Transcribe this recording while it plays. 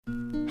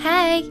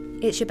Hey,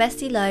 it's your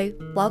bestie Lo.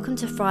 Welcome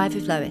to Thrive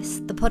with Lois,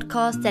 the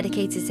podcast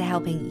dedicated to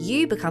helping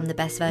you become the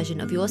best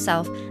version of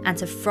yourself and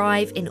to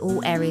thrive in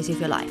all areas of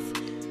your life.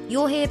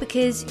 You're here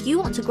because you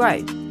want to grow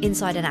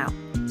inside and out.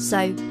 So,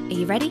 are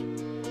you ready?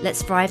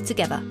 Let's thrive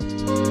together.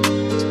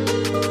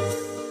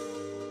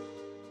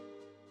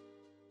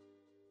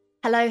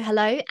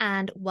 Hello,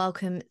 and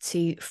welcome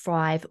to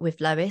Thrive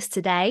with Lois.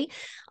 Today,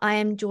 I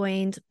am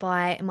joined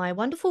by my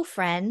wonderful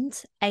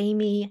friend,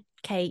 Amy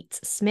Kate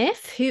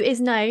Smith, who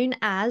is known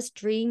as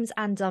Dreams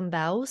and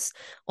Dumbbells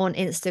on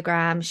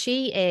Instagram.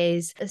 She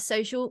is a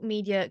social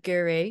media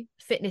guru,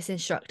 fitness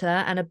instructor,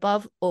 and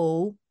above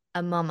all,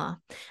 a mama.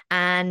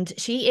 And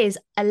she is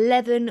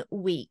 11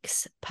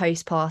 weeks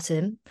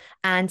postpartum.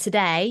 And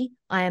today,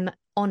 I am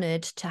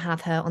honoured to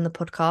have her on the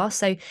podcast.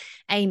 So,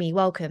 Amy,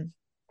 welcome.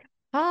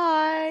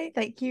 Hi,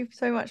 thank you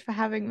so much for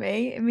having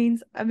me. It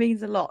means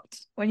a lot.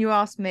 When you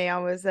asked me, I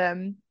was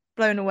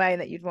blown away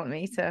that you'd want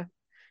me to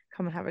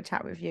come and have a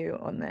chat with you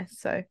on this.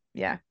 So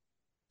yeah.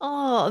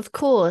 Oh, of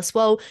course.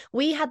 Well,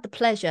 we had the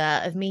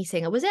pleasure of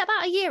meeting. Was it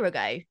about a year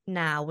ago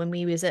now when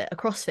we was at a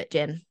CrossFit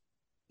gym?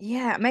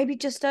 Yeah, maybe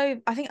just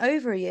over, I think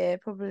over a year,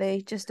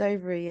 probably just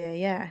over a year.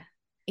 Yeah.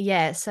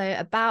 Yeah, so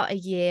about a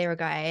year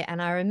ago.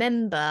 And I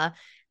remember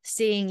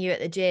seeing you at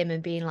the gym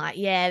and being like,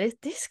 yeah,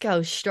 this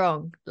girl's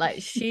strong.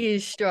 Like she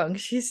is strong.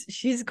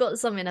 She's got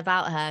something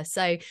about her.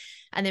 So,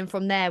 and then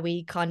from there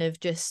we kind of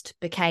just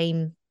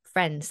became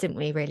friends, didn't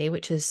we, really,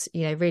 which was,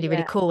 really, really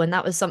Yeah. cool. And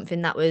that was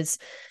something that was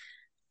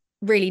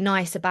really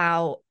nice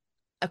about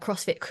a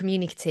CrossFit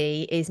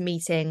community, is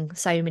meeting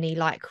so many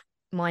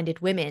like-minded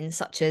women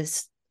such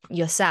as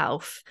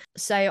yourself.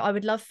 So I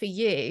would love for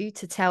you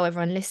to tell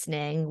everyone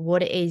listening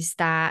what it is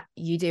that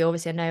you do.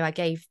 Obviously, I know I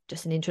gave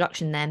just an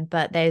introduction then,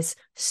 but there's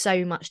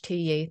so much to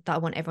you that I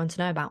want everyone to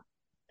know about.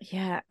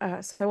 Yeah,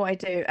 so what I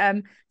do,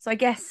 so I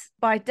guess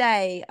by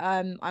day,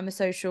 I'm a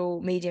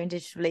social media and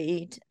digital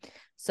lead.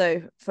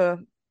 So for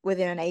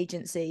within an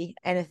agency,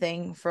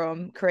 anything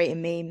from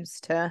creating memes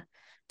to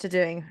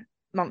doing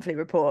monthly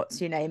reports,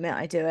 you name it,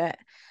 I do it.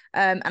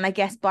 And I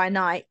guess by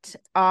night,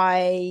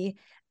 so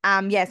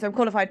I'm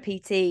qualified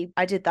PT.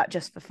 I did that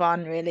just for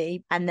fun,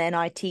 really. And then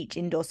I teach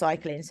indoor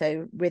cycling,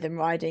 so rhythm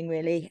riding,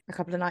 really, a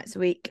couple of nights a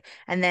week.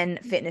 And then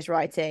fitness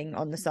writing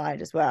on the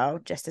side as well,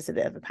 just as a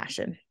bit of a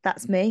passion.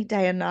 That's me,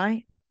 day and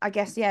night. I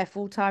guess, yeah,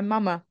 full-time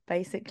mama,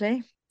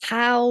 basically.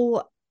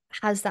 How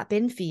has that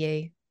been for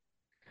you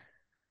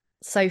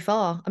so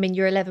far? I mean,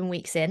 you're 11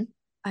 weeks in.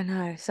 I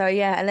know. So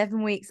yeah,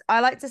 11 weeks. I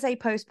like to say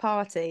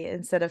post-party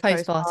instead of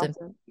Postpartum.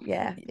 postpartum.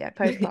 Yeah,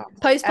 post-party.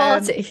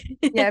 Post-party.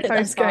 Yeah,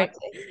 That's great.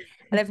 post-party.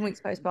 11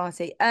 weeks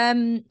post-party.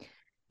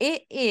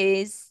 It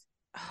is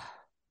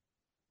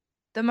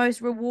the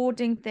most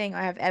rewarding thing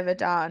I have ever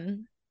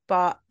done,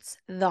 but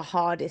the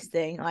hardest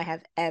thing I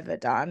have ever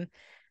done.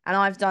 And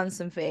I've done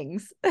some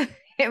things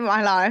in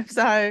my life.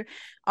 So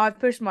I've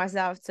pushed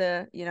myself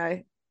to,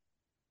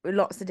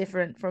 lots of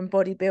different, from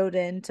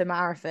bodybuilding to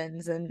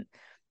marathons,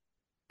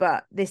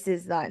 but this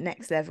is like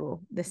next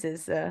level. This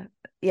is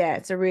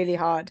it's a really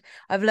hard.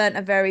 I've learned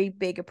a very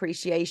big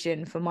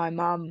appreciation for my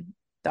mum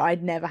that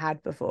I'd never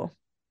had before.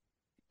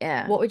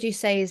 Yeah. What would you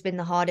say has been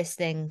the hardest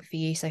thing for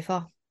you so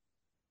far?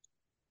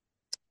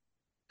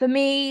 For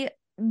me,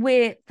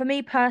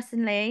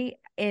 personally,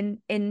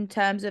 in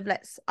terms of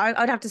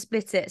I'd have to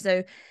split it.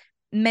 So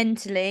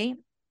mentally,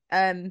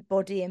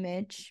 body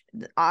image,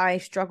 I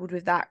struggled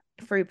with that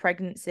through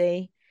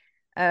pregnancy,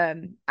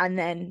 and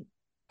then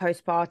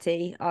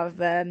post-party,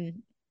 I've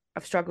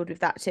struggled with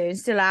that too, and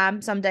still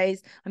am. Some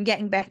days I'm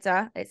getting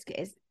better. It's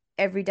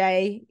every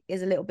day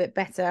is a little bit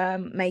better,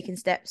 making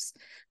steps,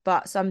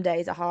 but some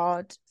days are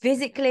hard.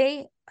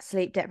 Physically,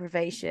 sleep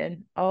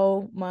deprivation.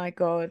 Oh my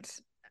God.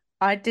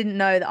 I didn't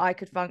know that I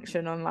could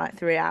function on like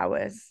 3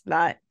 hours.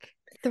 Like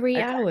 3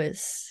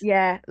 hours.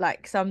 yeah,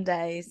 like some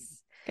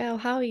days. Girl,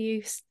 how are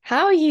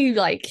you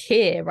like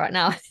here right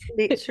now?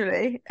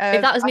 Literally.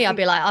 If that was I me, I'd think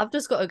be like, I've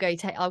got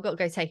to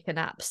go take a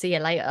nap. See you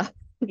later.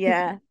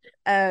 yeah.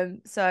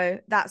 So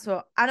that's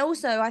what, and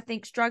also I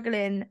think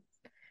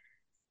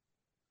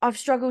I've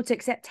struggled to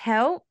accept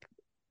help.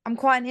 I'm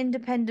quite an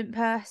independent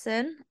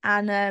person,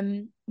 and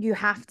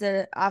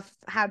I've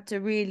had to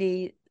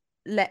really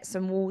let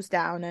some walls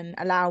down and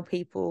allow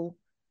people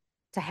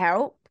to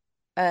help.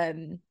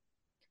 Um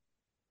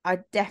I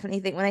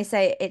definitely think when they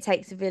say it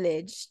takes a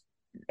village,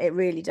 it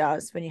really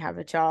does. When you have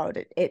a child,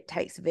 it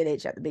takes a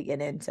village at the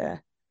beginning to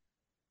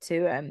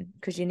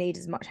because you need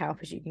as much help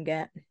as you can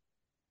get.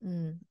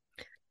 Mm.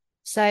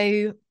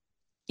 So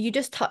you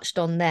just touched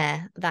on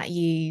there that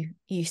you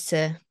used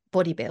to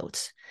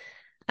bodybuild.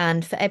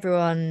 And for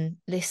everyone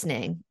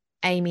listening,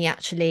 Amy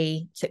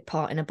actually took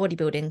part in a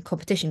bodybuilding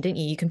competition, didn't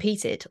you? You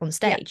competed on Yeah.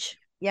 stage.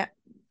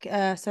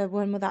 Yeah. So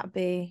when will that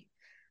be?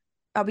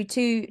 I'll be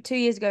two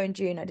years ago in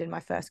June. I did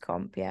my first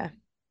comp. Yeah.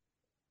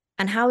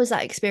 And how was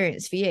that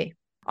experience for you?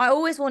 I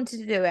always wanted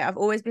to do it.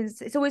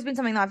 It's always been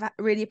something that I've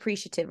really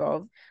appreciative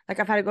of.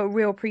 Like I've had a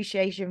real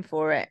appreciation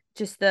for it.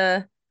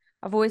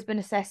 I've always been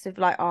obsessed with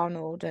like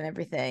Arnold and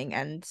everything.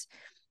 And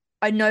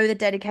I know the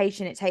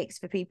dedication it takes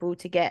for people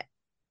to get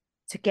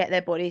to get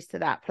their bodies to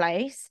that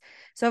place.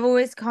 So I've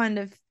always kind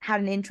of had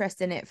an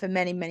interest in it for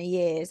many, many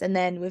years. And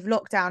then with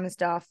lockdown and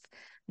stuff,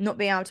 not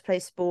being able to play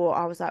sport,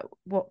 I was like,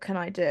 what can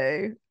I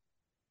do?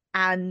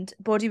 And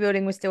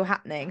bodybuilding was still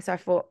happening. So I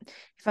thought,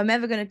 if I'm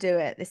ever going to do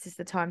it, this is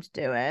the time to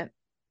do it.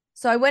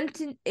 So I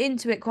went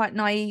into it quite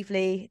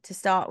naively to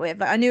start with.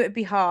 Like, I knew it'd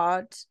be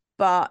hard,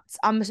 but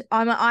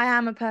I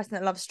am a person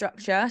that loves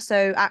structure.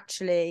 So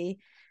actually,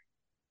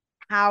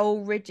 how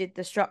rigid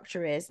the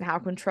structure is and how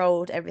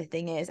controlled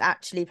everything is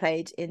actually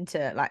played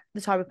into like the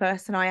type of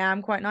person I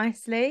am quite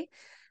nicely.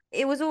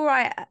 It was all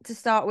right to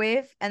start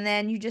with, and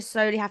then you just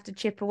slowly have to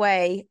chip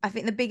away. I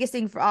think the biggest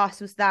thing for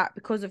us was that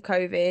because of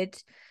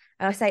COVID,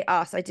 and I say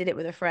us, I did it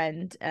with a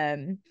friend.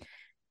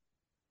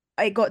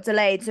 It got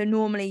delayed. So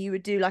normally you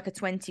would do like a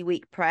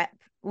 20-week prep.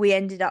 We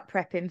ended up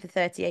prepping for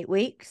 38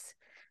 weeks,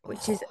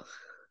 which is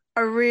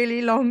a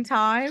really long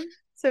time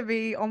to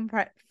be on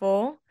prep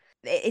for.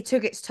 It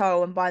took its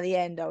toll, and by the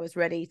end I was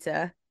ready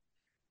to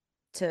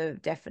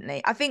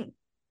definitely. I think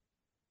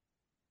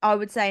I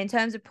would say in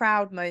terms of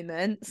proud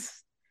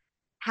moments,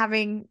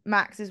 having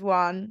Max is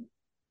one,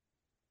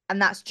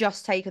 and that's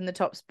just taken the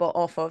top spot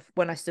off of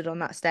when I stood on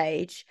that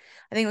stage.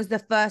 I think it was the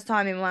first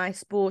time in my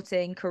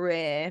sporting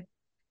career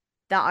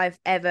that I've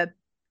ever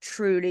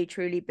truly,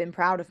 truly been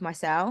proud of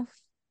myself,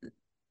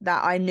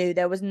 that I knew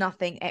there was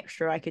nothing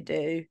extra I could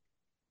do.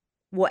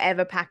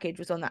 Whatever package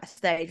was on that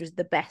stage was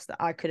the best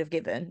that I could have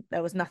given.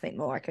 There was nothing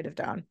more I could have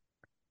done.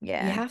 You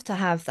Yeah. have to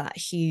have that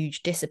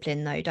huge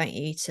discipline, though, don't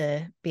you,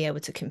 to be able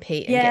to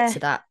compete and get Yeah, to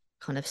that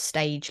kind of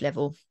stage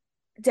level.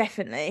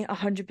 definitely,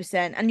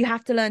 100%. And you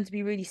have to learn to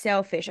be really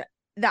selfish.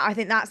 That I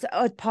think that's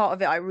a part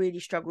of it I really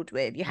struggled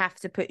with. You have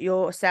to put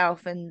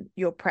yourself and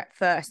your prep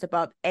first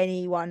above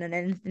anyone and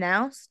anything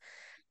else.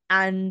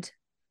 And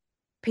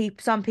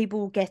some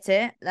people get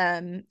it.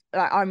 Like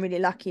I'm really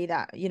lucky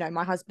that, you know,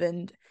 my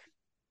husband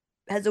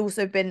has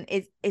also been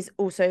is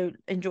also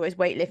enjoys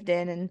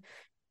weightlifting, and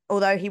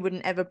although he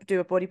wouldn't ever do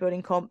a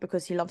bodybuilding comp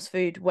because he loves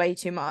food way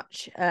too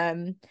much,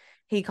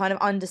 he kind of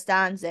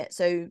understands it,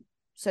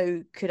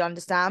 so could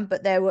understand.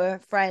 But there were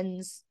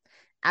friends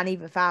and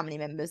even family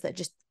members that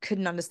just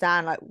couldn't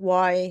understand, like,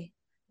 why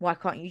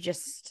can't you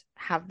just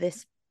have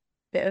this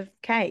bit of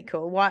cake,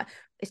 or why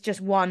it's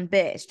just one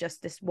bit, it's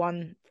just this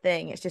one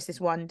thing, it's just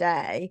this one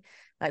day,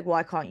 like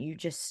why can't you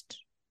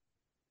just,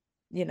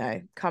 you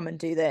know, come and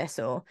do this,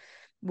 or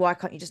why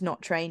can't you just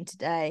not train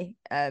today?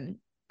 And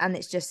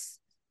it's just,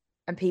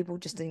 and people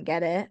just didn't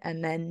get it.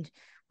 And then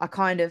I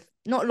kind of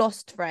not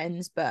lost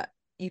friends, but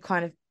you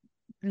kind of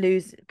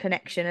lose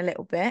connection a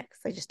little bit because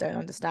they just don't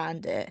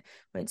understand it,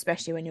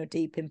 especially when you're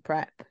deep in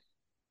prep.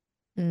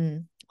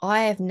 I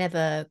have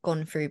never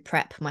gone through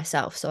prep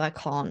myself, so I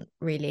can't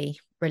really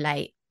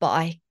relate, but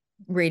I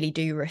really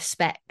do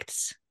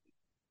respect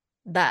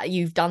that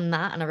you've done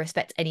that, and I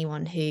respect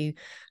anyone who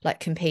like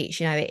competes.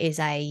 You know, it is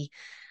a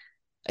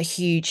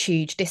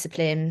huge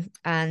discipline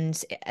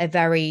and a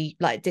very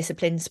like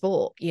disciplined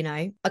sport. You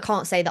know, I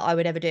can't say that I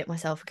would ever do it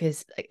myself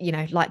because, you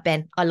know, like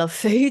Ben, I love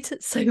food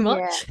so Yeah.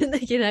 much.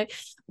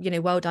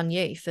 Well done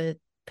you for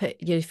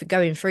for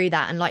going through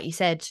that, and like you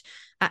said,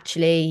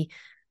 actually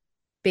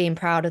being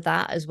proud of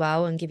that as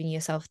well and giving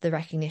yourself the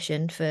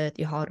recognition for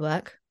your hard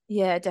work.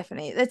 Yeah,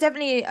 definitely. There's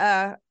definitely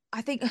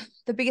I think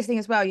the biggest thing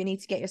as well, you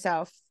need to get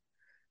yourself.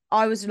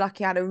 I was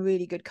lucky I had a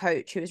really good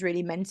coach who was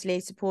really mentally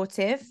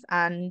supportive,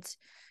 and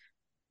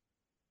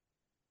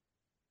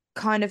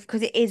kind of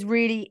because it is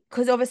really,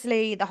 because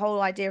obviously the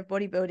whole idea of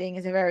bodybuilding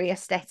is a very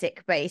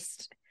aesthetic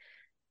based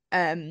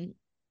um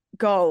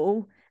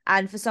goal,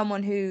 and for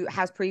someone who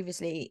has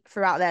previously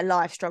throughout their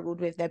life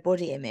struggled with their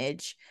body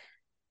image,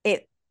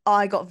 it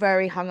I got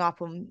very hung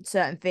up on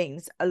certain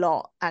things a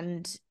lot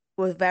and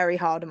was very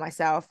hard on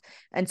myself.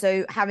 And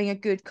so having a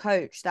good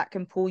coach that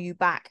can pull you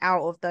back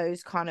out of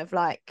those kind of,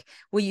 like,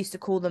 we used to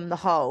call them the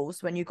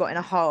holes, when you got in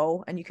a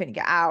hole and you couldn't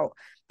get out,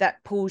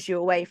 that pulls you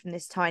away from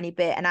this tiny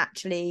bit, and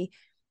actually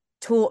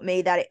taught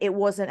me that it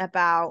wasn't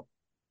about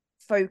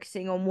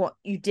focusing on what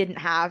you didn't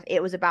have,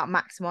 it was about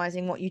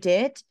maximizing what you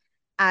did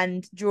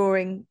and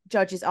drawing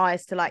judges'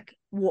 eyes to like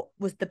what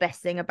was the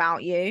best thing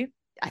about you.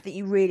 I think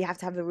you really have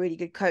to have a really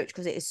good coach,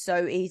 because it is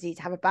so easy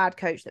to have a bad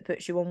coach that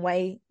puts you on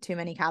way too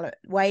many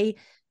way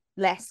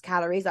less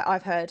calories. Like,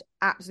 I've heard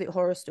absolute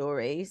horror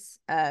stories.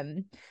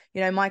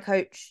 My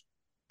coach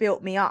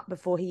built me up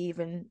before he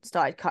even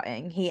started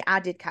cutting. He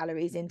added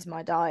calories into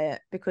my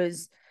diet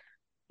because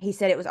he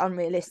said it was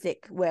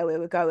unrealistic where we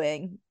were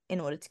going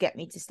in order to get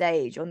me to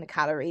stage on the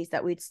calories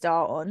that we'd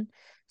start on.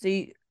 So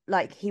he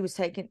was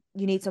taking,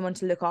 you need someone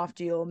to look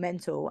after your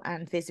mental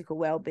and physical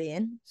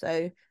well-being.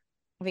 So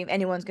I think if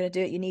anyone's going to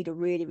do it, you need a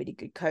really, really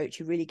good coach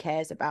who really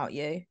cares about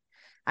you.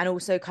 And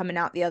also coming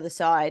out the other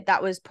side,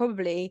 that was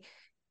probably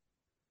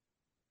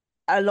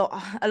a lot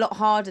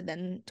harder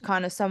than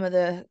kind of some of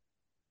the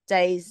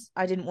days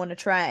I didn't want to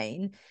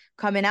train,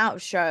 coming out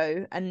of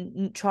show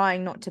and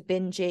trying not to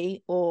binge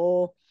eat,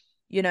 or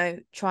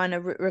trying to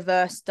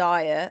reverse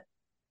diet.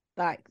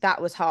 Like,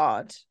 that was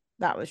hard.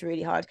 That was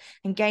really hard.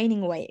 And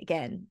gaining weight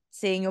again,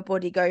 seeing your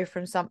body go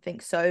from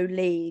something so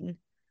lean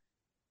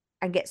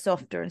and get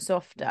softer and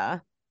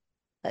softer,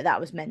 like that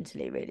was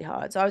mentally really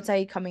hard. So I would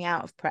say coming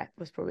out of prep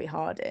was probably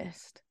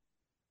hardest.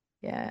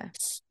 Yeah.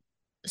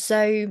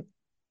 So,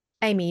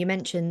 Amy, you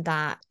mentioned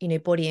that,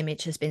 body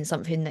image has been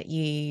something that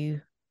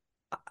you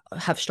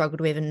have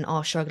struggled with and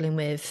are struggling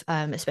with,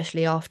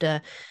 especially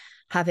after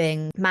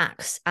having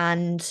Max.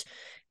 And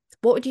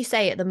what would you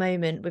say at the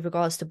moment with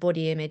regards to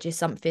body image is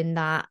something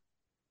that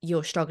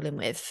you're struggling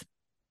with?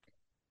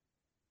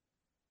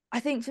 I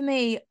think for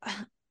me,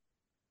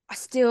 I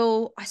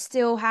still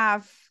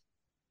have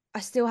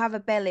a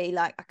belly.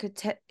 Like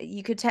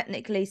you could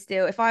technically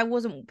still, if I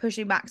wasn't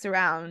pushing Max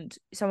around,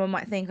 someone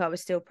might think I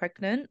was still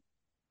pregnant.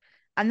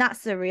 And that's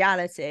the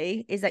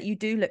reality, is that you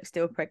do look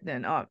still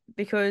pregnant up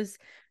because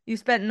you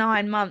spent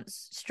 9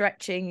 months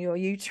stretching your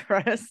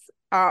uterus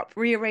up,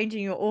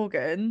 rearranging your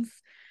organs,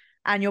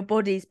 and your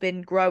body's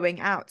been growing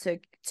out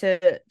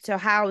to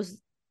house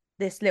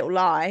this little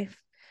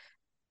life,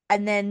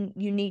 and then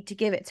you need to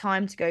give it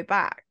time to go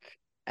back.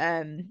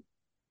 And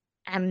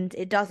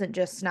it doesn't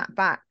just snap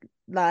back,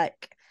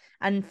 like.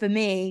 And for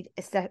me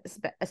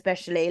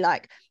especially,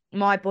 like,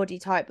 my body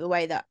type, the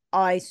way that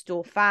I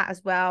store fat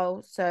as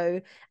well, so,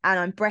 and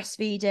I'm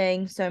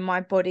breastfeeding, so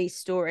my body's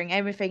storing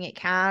everything it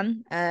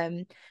can,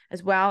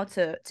 as well,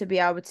 to be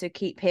able to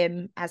keep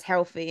him as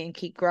healthy and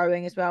keep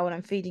growing as well when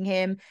I'm feeding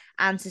him,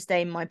 and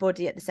sustain my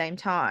body at the same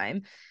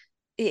time.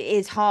 It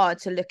is hard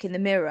to look in the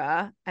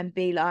mirror and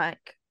be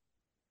like,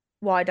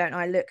 why don't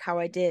I look how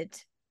I did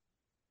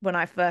when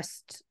I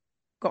first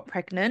got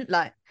pregnant?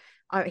 Like,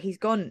 he's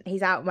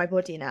out of my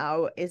body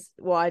now. Is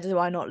why do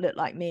I not look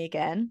like me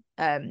again?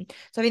 So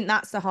I think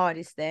that's the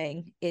hardest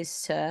thing,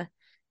 is to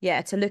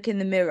look in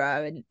the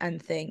mirror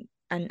and think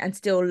and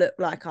still look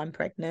like I'm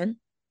pregnant.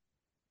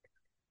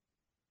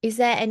 Is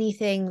there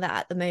anything that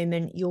at the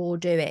moment you're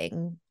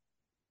doing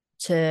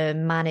to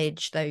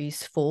manage those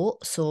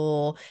thoughts,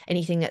 or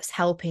anything that's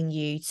helping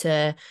you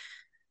to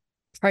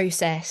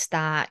process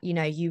that,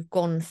 you've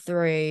gone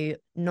through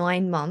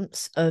 9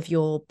 months of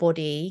your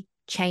body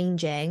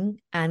changing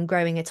and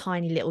growing a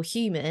tiny little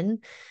human?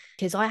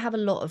 Because I have a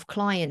lot of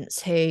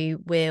clients who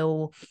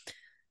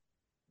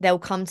they'll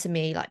come to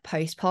me like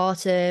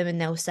postpartum and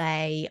they'll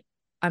say,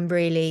 I'm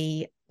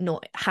really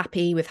not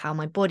happy with how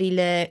my body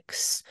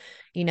looks.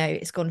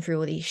 It's gone through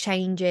all these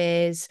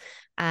changes,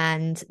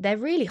 and they're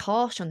really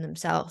harsh on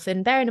themselves.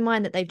 And bearing in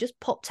mind that they've just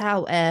popped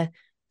out a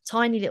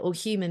tiny little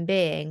human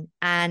being,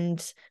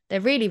 and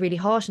they're really, really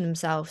harsh on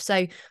themselves.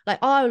 So, like,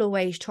 I'll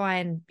always try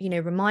and,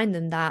 remind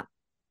them that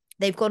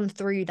they've gone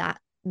through that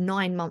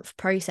 9-month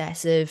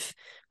process of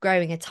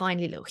growing a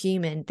tiny little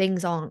human.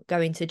 Things aren't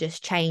going to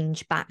just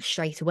change back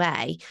straight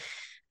away,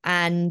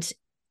 and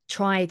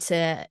try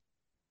to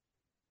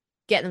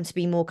get them to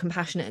be more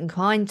compassionate and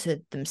kind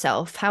to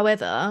themselves.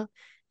 However,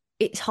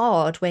 it's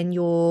hard when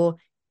you're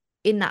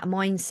in that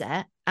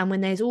mindset and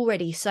when there's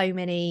already so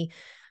many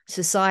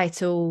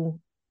societal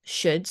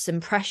shoulds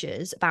and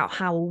pressures about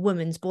how a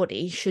woman's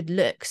body should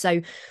look.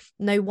 So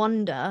no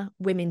wonder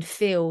women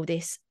feel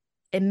this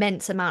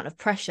immense amount of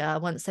pressure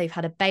once they've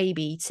had a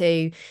baby to,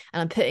 and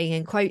I'm putting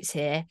in quotes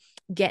here,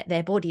 get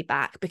their body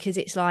back, because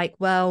it's like,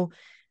 well,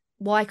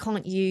 why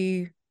can't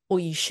you, or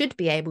you should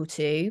be able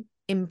to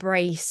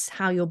embrace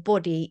how your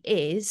body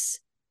is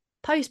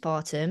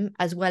postpartum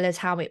as well as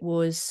how it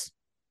was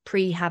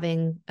pre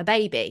having a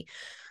baby?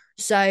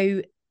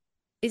 So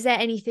is there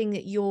anything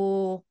that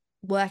you're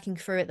working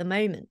through at the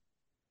moment?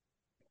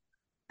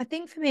 I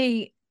think for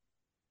me,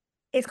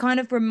 it's kind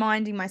of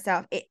reminding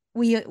myself,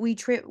 we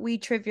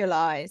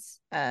trivialize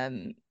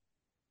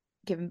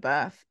giving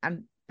birth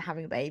and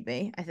having a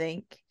baby, I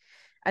think,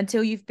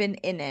 until you've been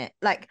in it.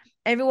 Like,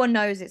 everyone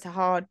knows it's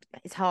hard,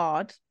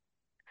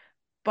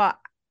 but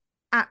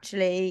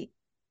actually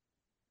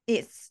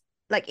it's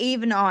like,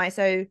 even I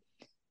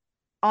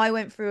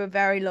went through a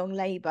very long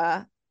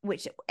labor,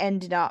 which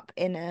ended up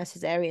in a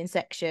cesarean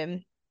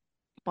section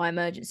by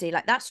emergency.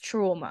 Like, that's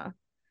trauma.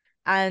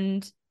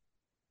 And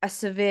a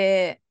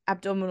severe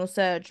abdominal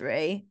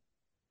surgery.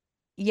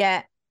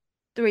 Yet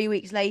 3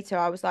 weeks later,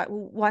 I was like,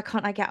 well, why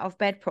can't I get out of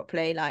bed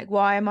properly? Like,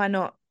 why am I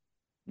not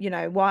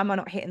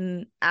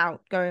hitting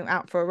out, going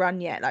out for a run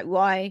yet? Like,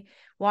 why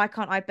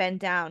can't I bend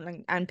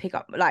down and pick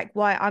up? Like,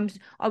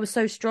 I was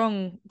so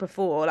strong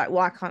before. Like,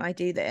 why can't I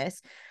do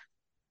this?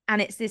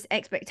 And it's this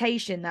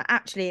expectation that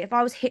actually, if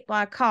I was hit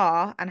by a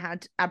car and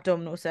had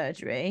abdominal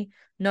surgery,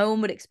 no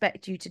one would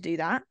expect you to do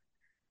that.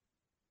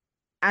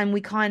 And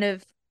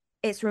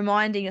it's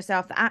reminding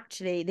yourself that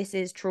actually this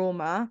is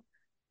trauma.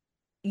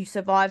 You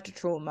survived a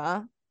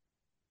trauma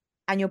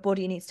and your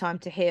body needs time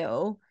to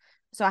heal.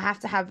 So I have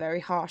to have very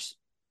harsh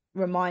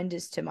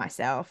reminders to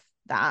myself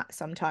that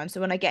sometimes. So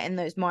when I get in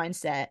those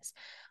mindsets,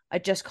 I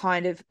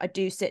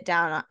do sit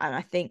down and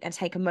I think and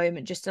take a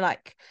moment just to,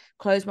 like,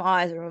 close my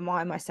eyes and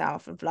remind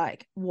myself of,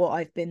 like, what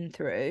I've been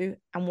through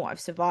and what I've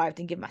survived,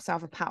 and give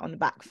myself a pat on the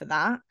back for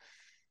that.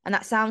 And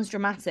that sounds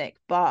dramatic,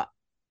 but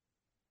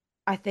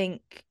I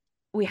think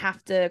we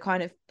have to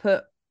kind of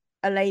put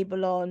a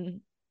label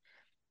on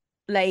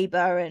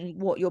labor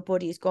and what your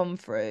body's gone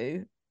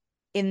through,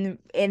 in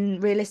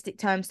realistic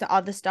terms to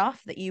other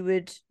stuff that you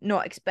would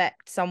not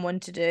expect someone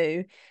to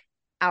do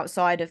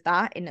outside of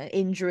that, in an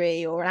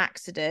injury or an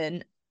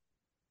accident,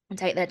 and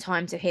take their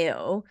time to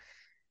heal.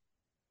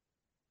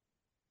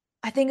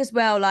 I think as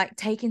well, like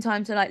taking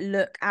time to like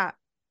look at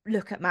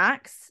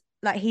Max,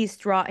 like he is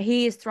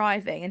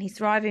thriving, and he's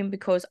thriving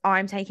because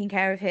I'm taking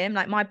care of him.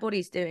 Like my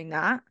body's doing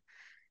that.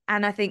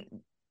 And I think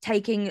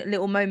taking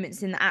little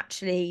moments in that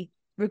actually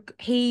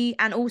he,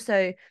 and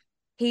also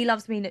he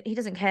loves me. He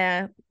doesn't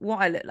care what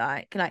I look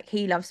like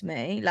he loves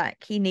me,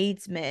 like he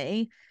needs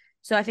me.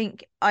 So I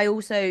think I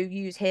also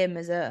use him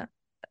as a,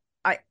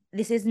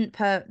 this isn't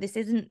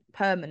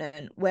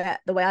permanent, where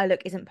the way I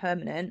look isn't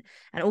permanent,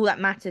 and all that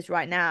matters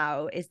right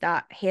now is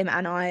that him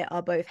and I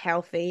are both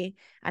healthy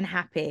and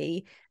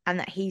happy, and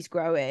that he's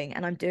growing,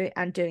 and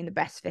I'm doing the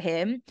best for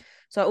him.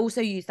 So I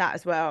also use that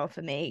as well.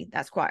 For me,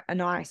 that's quite a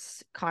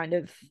nice kind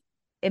of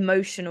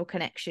emotional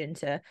connection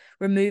to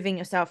removing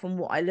yourself from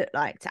what I look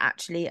like to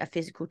actually a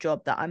physical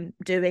job that I'm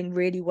doing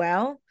really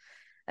well.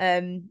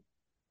 And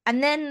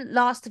then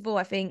last of all,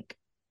 I think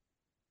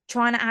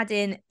trying to add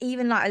in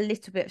even like a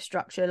little bit of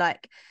structure,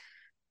 like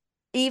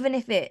even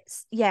if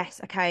it's,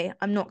 yes, okay,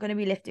 I'm not going to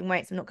be lifting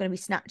weights, I'm not going to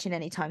be snatching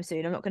anytime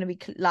soon, I'm not going to be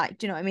like,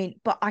 do you know what I mean?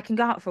 But I can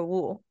go out for a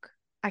walk,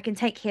 I can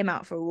take him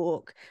out for a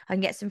walk, I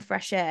can get some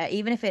fresh air,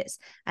 even if it's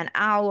an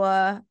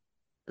hour,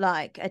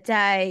 like a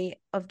day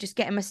of just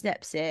getting my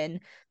steps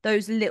in.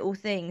 Those little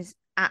things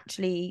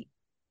actually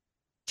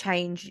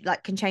can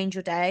change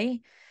your day.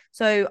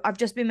 So I've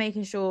just been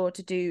making sure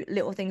to do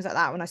little things like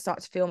that when I start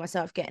to feel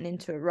myself getting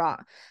into a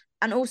rut.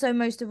 And also,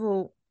 most of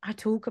all, I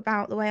talk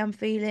about the way I'm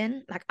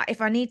feeling. Like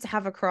if I need to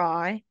have a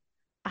cry,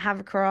 I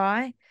have a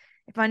cry.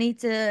 If I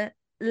need to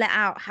let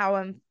out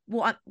how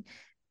what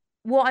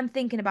I'm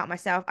thinking about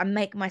myself, I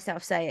make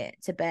myself say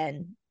it to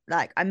Ben.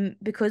 Like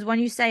because when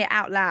you say it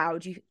out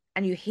loud,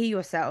 you hear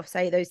yourself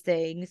say those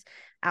things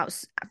out,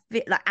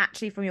 like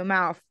actually from your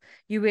mouth,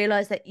 you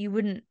realize that you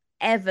wouldn't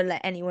ever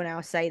let anyone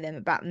else say them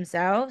about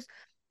themselves.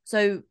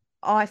 So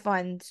I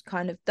find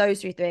kind of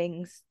those three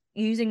things,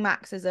 using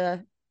Max as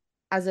a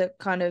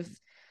kind of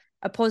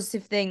a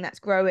positive thing that's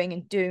growing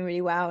and doing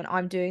really well, and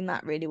I'm doing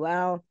that really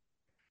well.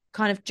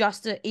 Kind of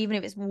even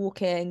if it's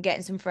walking,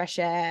 getting some fresh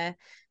air,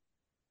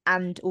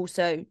 and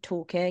also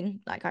talking.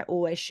 Like I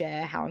always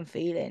share how I'm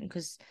feeling,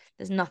 because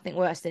there's nothing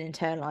worse than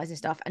internalizing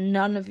stuff, and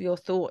none of your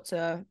thoughts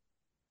are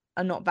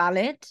not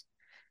valid.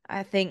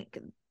 I think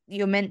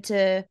you're meant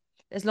to,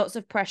 there's lots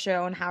of pressure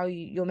on how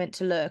you're meant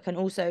to look, and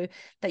also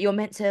that you're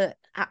meant to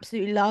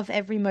absolutely love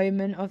every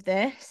moment of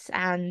this.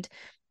 And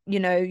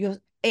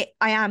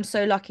I am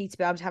so lucky to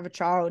be able to have a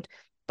child,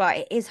 but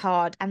it is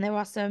hard, and there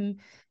are some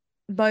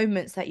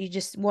moments that you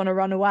just want to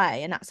run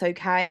away, and that's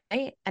okay,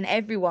 and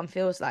everyone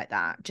feels like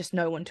that, just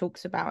no one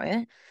talks about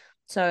it.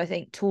 So I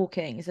think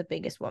talking is the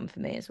biggest one for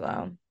me as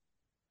well.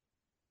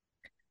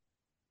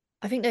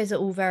 I think those are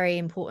all very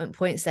important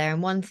points there.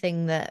 And one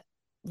thing that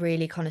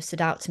really kind of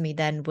stood out to me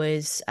then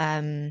was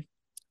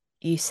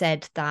you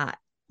said that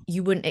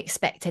you wouldn't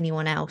expect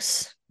anyone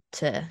else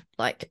to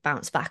like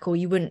bounce back, or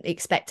you wouldn't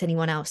expect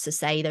anyone else to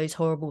say those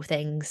horrible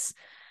things.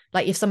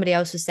 Like if somebody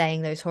else was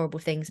saying those horrible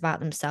things about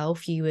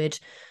themselves, you would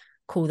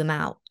call them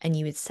out, and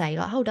you would say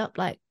like, hold up,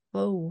 like,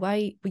 whoa,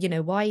 why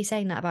are you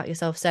saying that about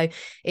yourself? So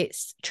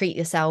it's treat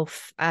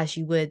yourself as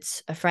you would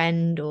a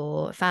friend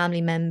or a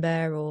family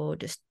member, or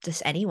just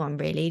anyone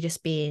really,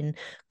 just being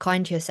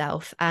kind to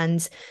yourself.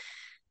 And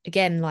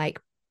again, like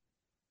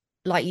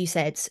you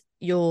said,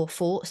 your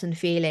thoughts and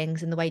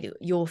feelings and the way that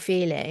you're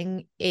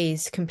feeling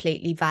is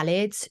completely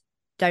valid.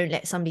 Don't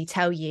let somebody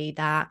tell you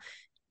that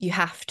you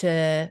have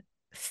to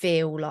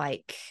feel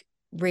like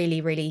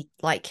really, really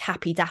like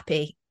happy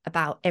dappy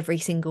about every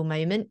single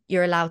moment.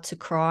 You're allowed to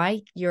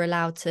cry. You're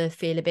allowed to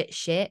feel a bit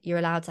shit. You're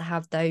allowed to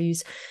have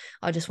those,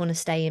 I just want to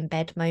stay in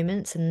bed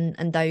moments,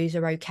 and those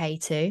are okay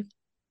too.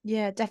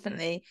 Yeah,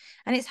 definitely.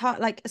 And it's hard,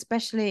 like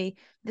especially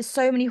there's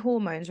so many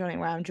hormones running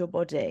around your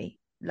body,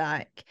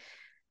 like,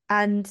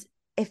 and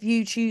if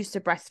you choose to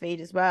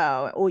breastfeed as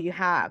well, or you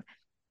have,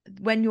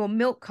 when your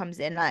milk comes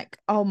in, like,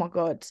 oh my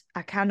God,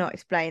 I cannot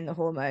explain the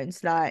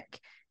hormones.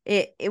 Like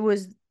it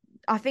was,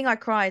 I think I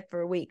cried for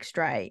a week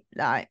straight,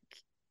 like,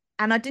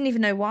 and I didn't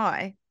even know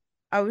why.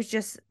 There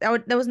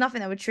was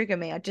nothing that would trigger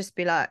me. I'd just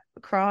be like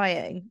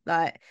crying,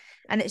 like,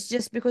 and it's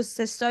just because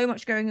there's so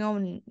much going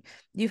on.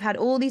 You've had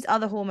all these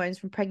other hormones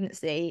from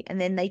pregnancy, and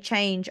then they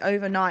change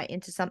overnight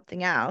into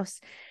something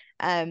else.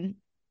 Um,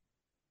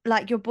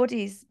 like your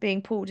body's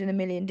being pulled in a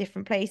million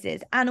different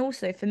places. And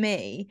also for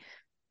me,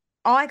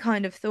 I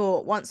kind of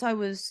thought once I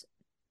was,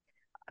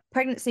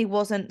 pregnancy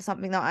wasn't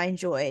something that I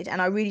enjoyed,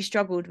 and I really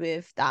struggled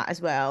with that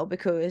as well,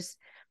 because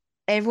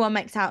everyone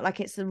makes out like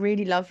it's a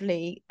really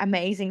lovely,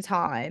 amazing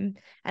time.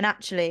 And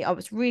actually, I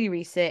was really,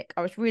 really sick.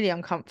 I was really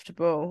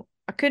uncomfortable.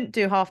 I couldn't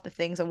do half the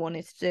things I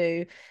wanted to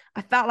do.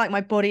 I felt like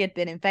my body had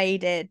been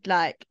invaded.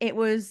 Like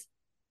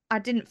I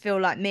didn't feel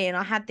like me. And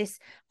I had this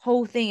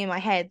whole thing in my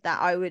head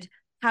that I would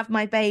have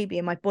my baby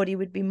and my body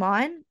would be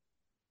mine.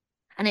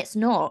 And it's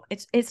not.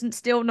 It's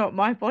still not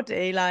my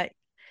body. Like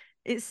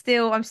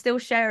I'm still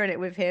sharing it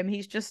with him.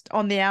 He's just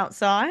on the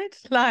outside.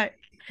 Like,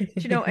 do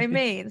you know what I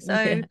mean? So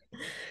Yeah.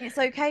 it's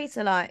okay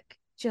to like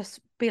just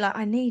be like,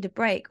 I need a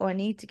break, or I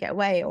need to get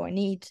away, or I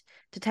need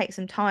to take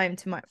some time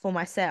for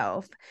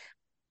myself.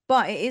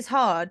 But it is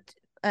hard,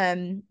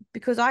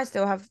 because I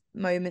still have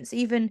moments.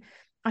 Even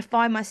I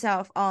find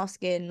myself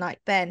asking, like,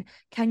 Ben,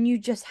 can you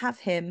just have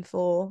him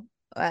for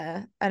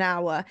an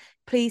hour?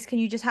 Please, can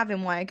you just have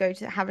him while I go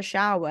to have a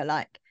shower?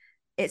 Like,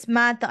 it's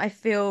mad that I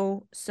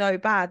feel so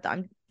bad that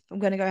I'm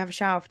gonna go have a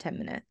shower for 10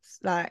 minutes.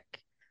 Like,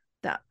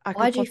 that I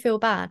Why could do you feel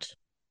bad?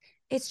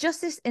 it's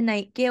just this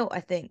innate guilt,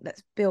 I think,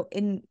 that's built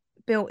in,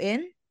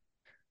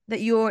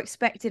 that you're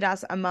expected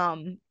as a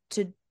mum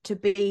to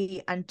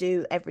be and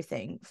do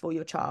everything for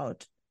your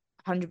child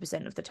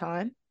 100% of the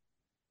time.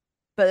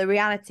 But the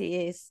reality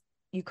is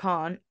you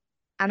can't.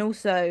 And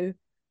also,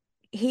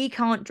 he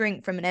can't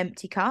drink from an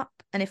empty cup.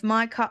 And if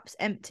my cup's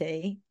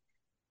empty,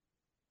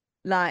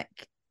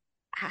 like,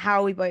 how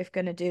are we both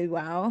going to do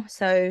well?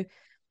 So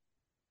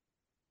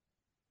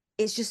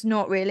it's just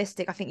not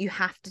realistic. I think you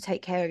have to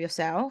take care of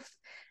yourself,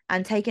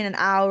 and taking an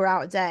hour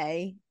out a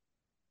day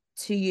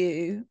to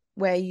you,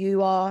 where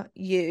you are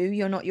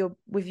you're not your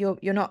with your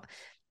you're not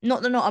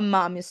a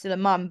mum, you're still a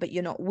mum, but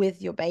you're not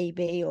with your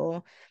baby,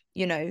 or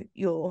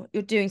you're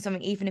doing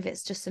something, even if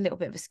it's just a little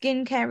bit of a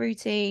skincare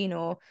routine,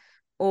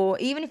 or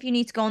even if you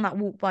need to go on that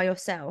walk by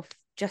yourself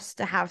just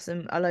to have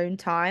some alone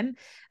time.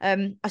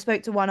 I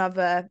spoke to one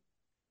other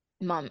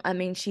mum. I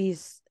mean,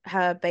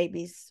 her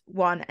baby's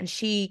 1, and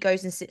she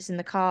goes and sits in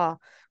the car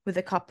with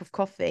a cup of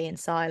coffee in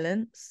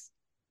silence,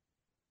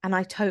 and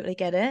I totally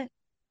get it.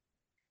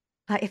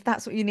 Like, if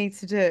that's what you need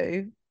to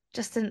do,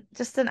 just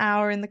an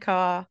hour in the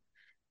car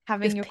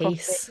having Just your coffee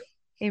peace.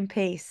 in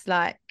peace,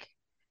 like,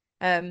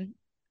 um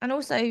and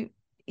also,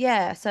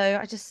 yeah, so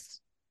I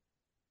just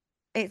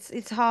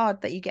it's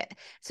hard that you get,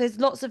 so it's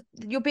lots of,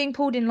 you're being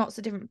pulled in lots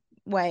of different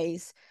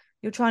ways.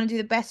 You're trying to do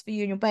the best for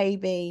you and your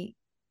baby.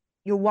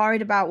 You're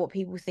worried about what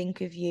people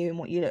think of you and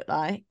what you look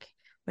like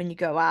when you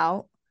go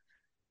out.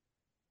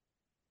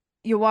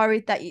 You're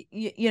worried that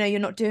you're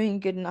not doing a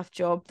good enough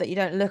job, that you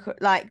don't look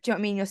like, do you know what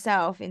I mean,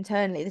 yourself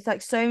internally. There's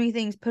like so many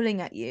things pulling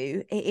at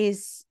you. It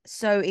is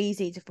so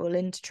easy to fall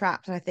into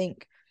traps, and I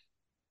think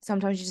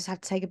sometimes you just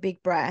have to take a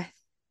big breath,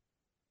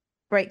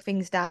 break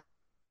things down,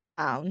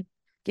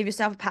 give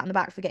yourself a pat on the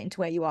back for getting to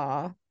where you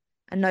are,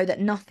 and know that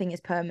nothing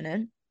is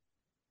permanent.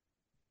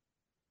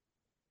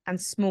 And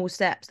small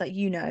steps, like,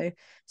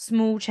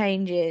 small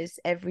changes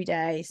every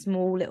day,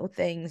 small little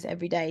things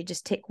every day,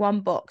 just tick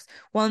one box,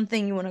 one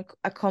thing you want to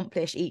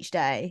accomplish each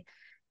day.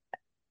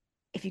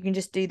 If you can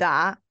just do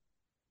that,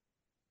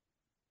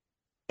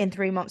 in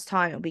 3 months'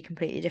 time, it'll be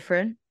completely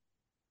different.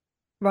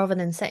 Rather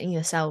than setting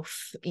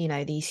yourself,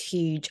 these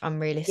huge, Yeah.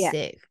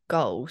 unrealistic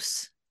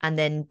goals and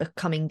then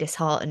becoming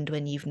disheartened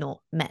when you've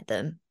not met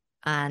them.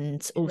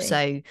 And Really.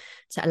 also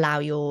to allow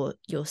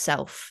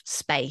yourself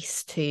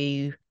space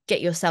to get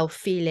yourself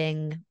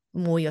feeling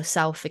more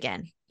yourself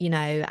again,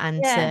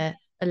 and Yeah. to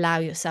allow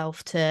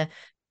yourself to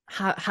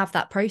have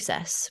that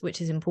process,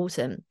 which is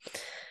important.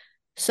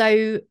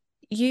 So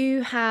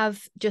you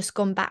have just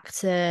gone back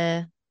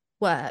to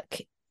work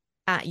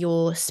at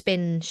your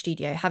spin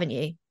studio, haven't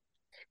you?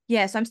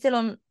 Yes, I'm still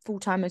on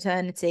full-time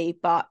maternity,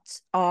 but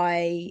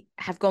I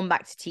have gone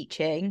back to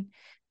teaching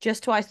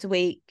just twice a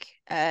week.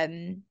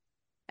 Again,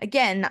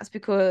 that's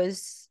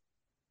because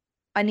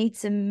I need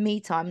some me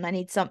time, and I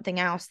need something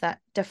else that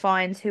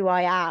defines who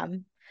I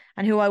am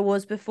and who I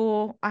was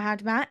before I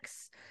had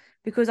Max,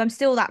 because I'm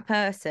still that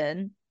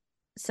person.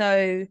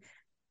 So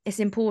it's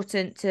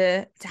important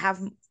to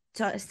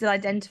still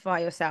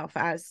identify yourself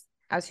as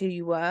who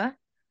you were.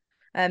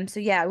 So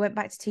yeah, I went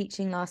back to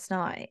teaching last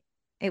night.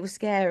 It was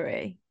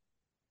scary.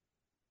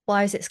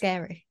 Why is it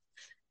scary?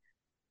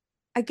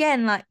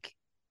 Again, like,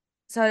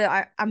 so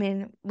I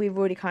mean, we've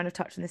already kind of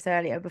touched on this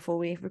earlier before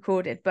we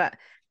recorded, but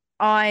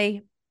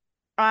I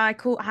had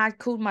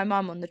called my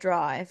mum on the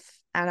drive,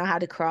 and I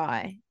had a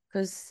cry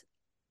because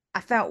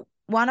I felt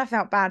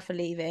bad for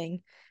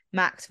leaving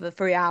Max for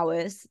 3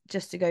 hours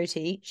just to go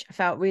teach. I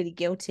felt really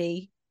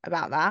guilty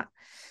about that.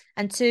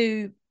 And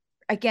two,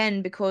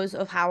 again, because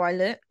of how I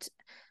looked,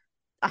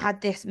 I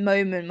had this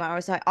moment where I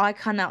was like, I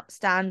cannot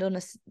stand on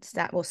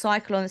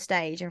cycle on a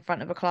stage in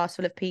front of a class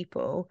full of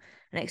people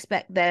and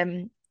expect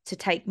them to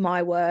take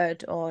my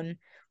word on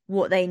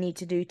what they need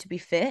to do to be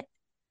fit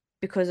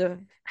because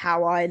of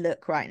how I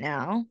look right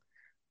now.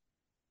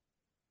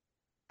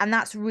 And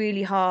that's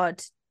really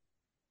hard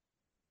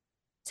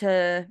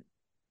to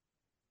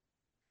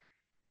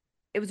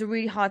it was a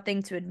really hard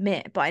thing to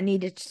admit, but I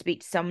needed to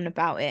speak to someone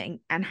about it,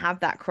 and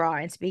have that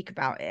cry and speak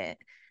about it.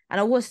 And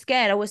I was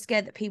scared. I was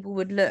scared that people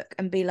would look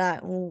and be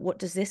like, well, what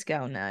does this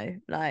girl know?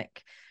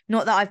 Like,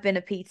 not that I've been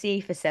a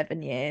PT for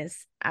 7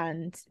 years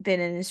and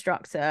been an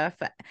instructor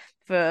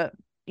for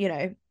you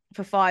know,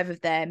 for 5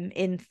 of them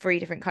in 3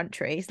 different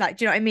countries. Like,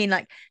 do you know what I mean?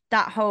 Like,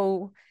 that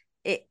whole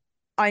it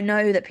I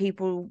know that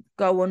people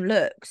go on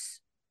looks,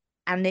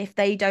 and if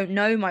they don't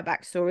know my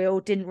backstory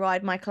or didn't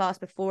ride my class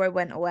before I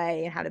went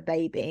away and had a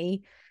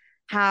baby,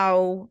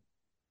 how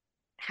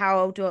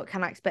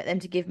can I expect them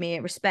to give me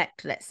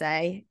respect, let's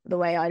say, the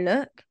way I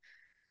look?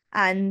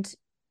 And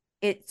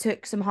it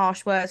took some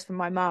harsh words from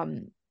my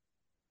mum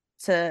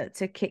to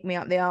kick me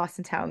up the arse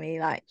and tell me,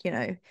 like,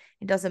 it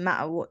doesn't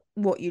matter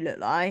what you look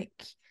like.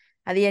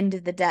 At the end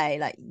of the day,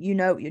 like, you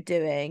know what you're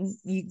doing.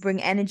 You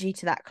bring energy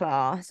to that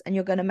class and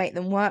you're going to make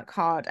them work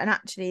hard. And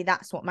actually,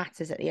 that's what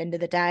matters at the end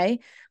of the day,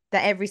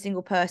 that every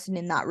single person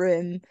in that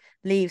room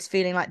leaves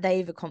feeling like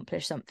they've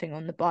accomplished something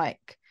on the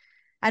bike.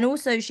 And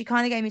also, she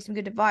kind of gave me some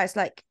good advice.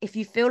 Like, if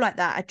you feel like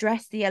that,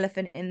 address the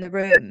elephant in the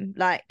room.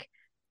 Like,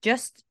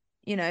 just,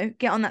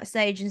 get on that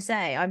stage and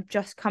say, I've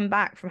just come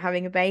back from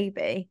having a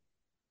baby,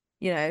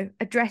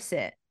 address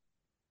it.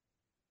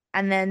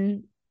 And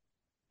then,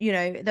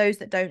 those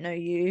that don't know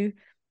you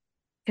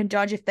can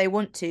judge if they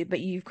want to, but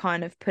you've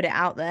kind of put it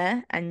out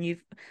there and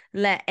you've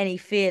let any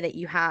fear that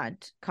you had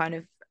kind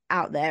of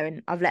out there,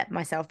 and I've let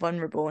myself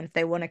vulnerable. And if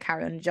they want to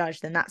carry on and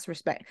judge, then that's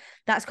respect.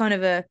 That's kind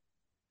of a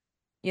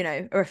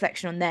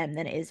reflection on them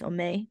than it is on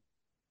me.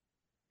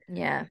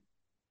 Yeah.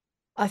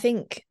 I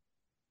think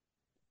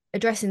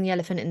addressing the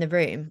elephant in the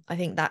room, I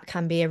think that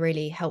can be a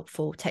really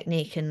helpful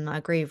technique. And I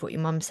agree with what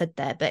your mum said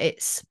there, but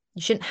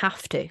you shouldn't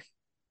have to.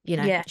 You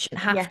Yeah.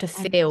 shouldn't have Yeah. to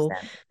 100%. feel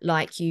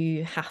like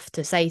you have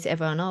to say to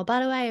everyone, oh,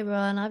 by the way,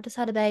 everyone, I've just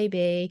had a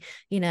baby.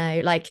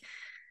 Like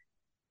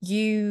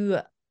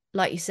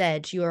like you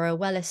said, you're a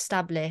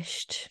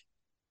well-established,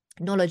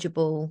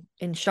 knowledgeable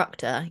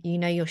instructor. You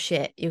know your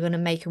shit. You're going to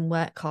make them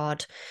work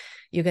hard.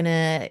 You're going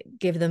to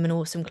give them an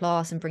awesome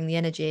class and bring the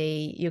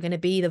energy. You're going to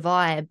be the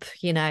vibe,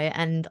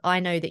 and I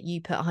know that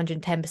you put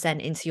 110%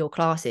 into your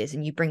classes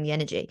and you bring the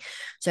energy.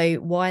 So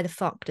why the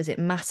fuck does it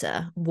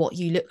matter what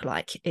you look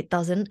like? It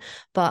doesn't.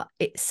 But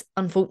it's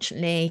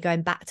unfortunately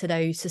going back to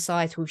those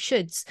societal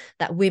shoulds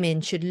that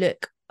women should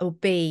look or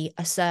be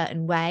a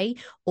certain way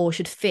or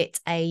should fit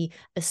a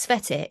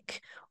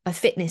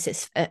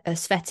fitness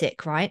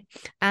aesthetic, right?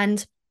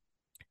 And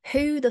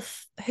who the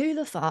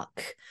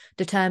fuck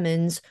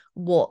determines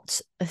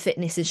what a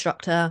fitness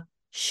instructor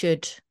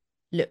should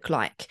look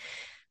like?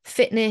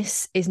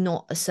 Fitness is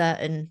not a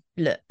certain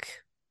look.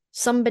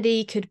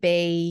 Somebody could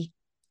be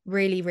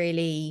really,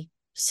 really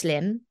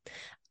slim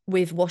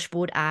with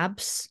washboard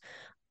abs,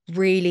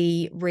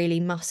 really, really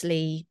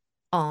muscly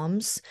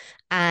arms,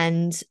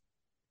 and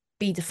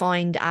be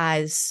defined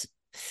as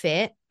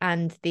fit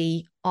and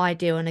the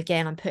ideal, and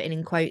again I'm putting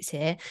in quotes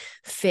here,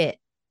 fit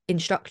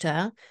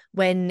instructor,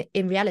 when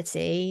in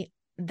reality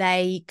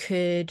they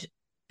could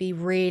be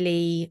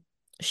really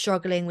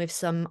struggling with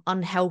some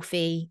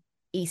unhealthy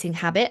eating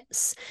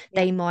habits.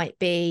 Yeah. They might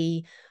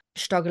be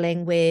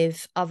struggling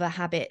with other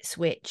habits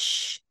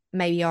which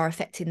maybe are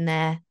affecting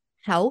their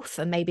health,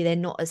 and maybe they're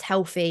not as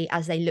healthy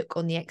as they look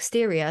on the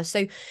exterior.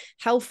 So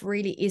health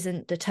really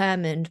isn't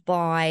determined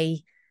by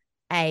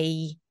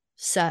a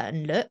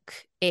certain look,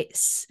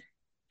 it's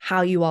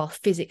how you are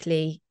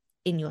physically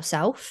in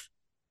yourself.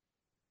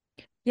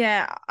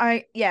 Yeah,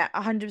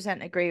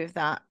 100% agree with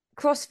that.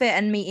 CrossFit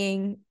and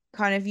meeting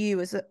kind of you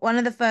was one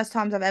of the first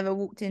times I've ever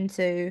walked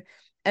into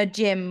a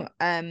gym,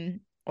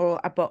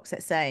 or a box,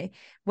 let's say,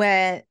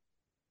 where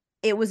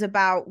it was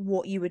about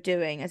what you were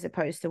doing as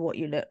opposed to what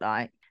you look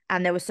like.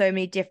 And there were so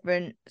many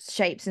different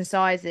shapes and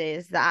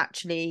sizes that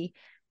actually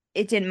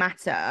it didn't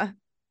matter.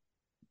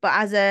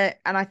 But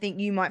and I think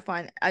you might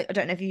find, I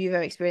don't know if you've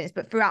ever experienced,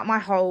 but throughout my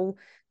whole,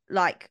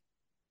 like,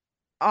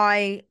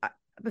 I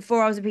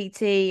before I was a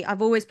PT,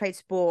 I've always played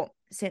sport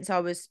since I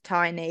was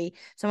tiny.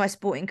 So my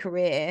sporting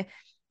career,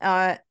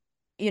 uh,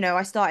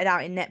 I started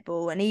out in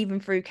netball, and even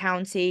through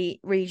county,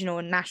 regional,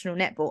 and national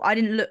netball, I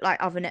didn't look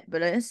like other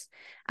netballers,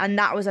 and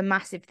that was a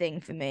massive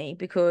thing for me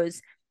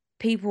because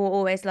people were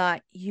always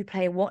like, "You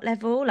play what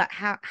level? Like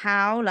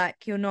how?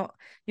 Like you're not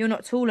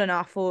tall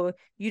enough, or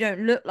you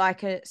don't look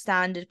like a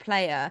standard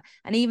player."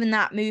 And even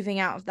that, moving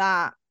out of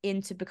that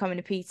into becoming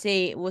a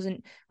PT, it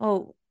wasn't,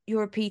 "Oh,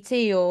 you're a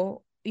PT,"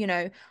 or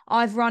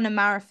I've run a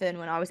marathon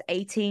when I was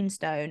 18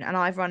 stone, and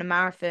I've run a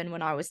marathon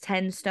when I was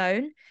 10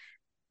 stone.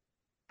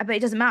 But it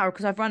doesn't matter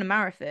because I've run a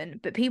marathon.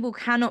 But people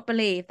cannot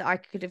believe that I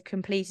could have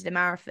completed a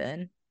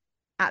marathon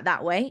at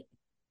that weight.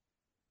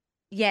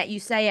 Yet you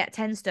say at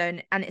 10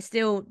 stone and it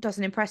still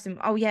doesn't impress them.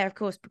 Oh, yeah, of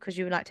course, because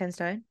you were like 10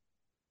 stone.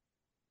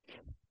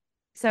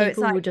 So it's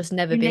People like will just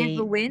never you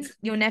never be, win.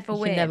 You'll never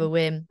you can never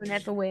win. win. You'll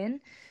never win.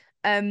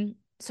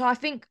 So I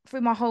think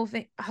through my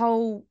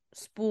whole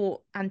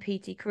sport and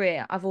PT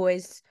career, I've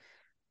always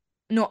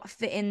not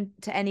fit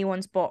into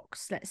anyone's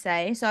box, let's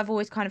say. So I've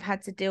always kind of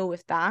had to deal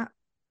with that.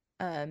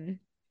 Um,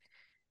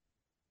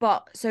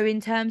 but so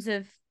in terms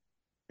of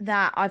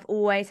that, I've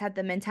always had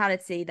the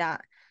mentality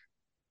that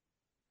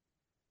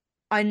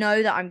I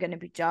know that I'm going to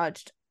be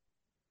judged.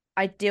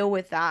 I deal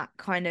with that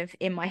kind of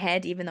in my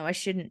head, even though I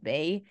shouldn't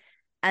be.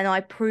 And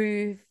I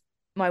prove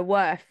my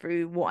worth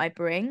through what I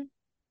bring.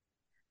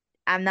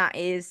 And that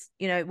is,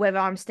 whether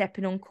I'm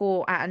stepping on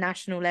court at a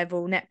national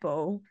level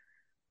netball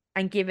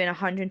and giving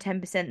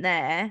 110%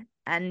 there,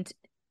 and,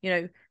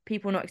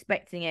 people not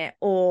expecting it,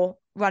 or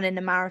running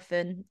a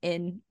marathon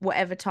in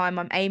whatever time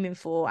I'm aiming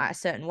for at a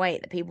certain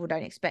weight that people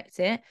don't expect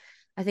it.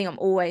 I think I'm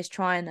always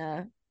trying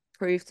to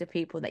prove to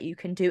people that you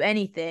can do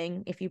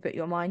anything if you put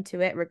your mind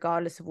to it,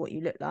 regardless of what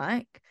you look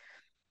like.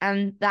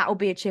 And that will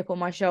be a chip on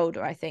my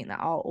shoulder, I think, that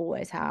I'll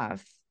always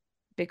have,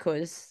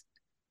 because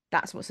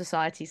that's what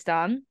society's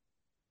done.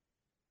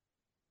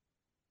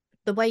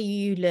 The way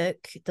you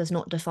look does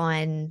not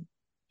define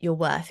your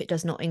worth. It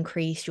does not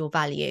increase your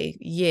value.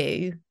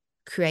 You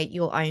create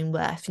your own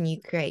worth and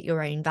you create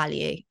your own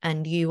value.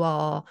 And you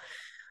are,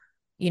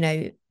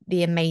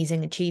 the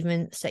amazing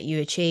achievements that you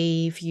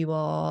achieve. You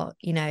are,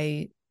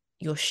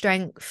 your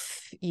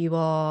strength. You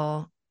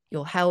are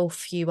your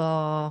health. You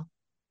are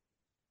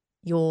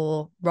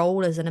your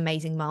role as an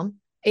amazing mum.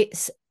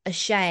 It's a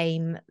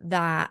shame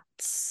that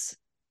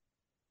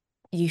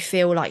you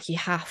feel like you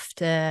have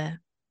to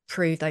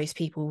prove those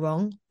people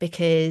wrong,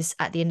 because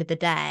at the end of the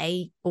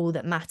day, all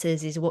that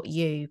matters is what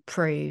you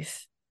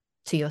prove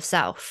to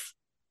yourself.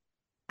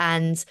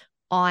 And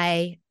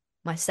I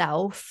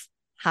myself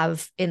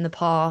have in the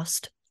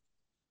past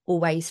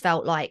always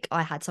felt like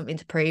I had something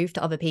to prove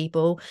to other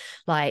people,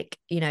 like,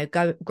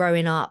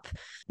 growing up,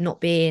 not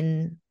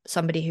being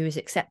somebody who was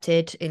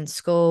accepted in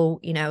school,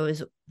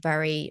 was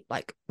very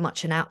like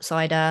much an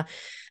outsider.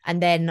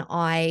 And then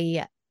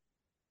I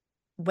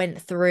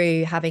went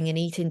through having an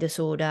eating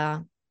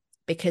disorder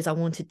because I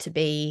wanted to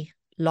be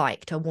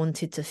liked. I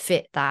wanted to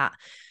fit that,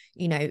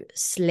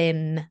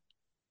 slim,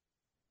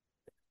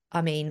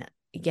 I mean,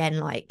 again,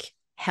 like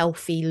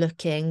healthy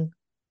looking,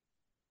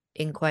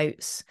 in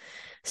quotes,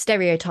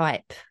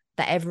 stereotype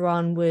that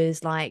everyone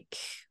was like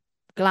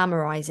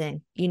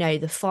glamorizing,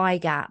 the thigh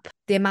gap,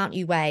 the amount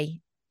you weigh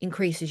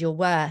increases your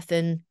worth.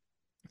 And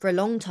for a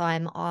long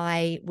time,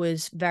 I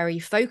was very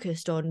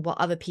focused on what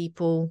other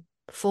people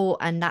thought,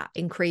 and that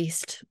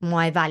increased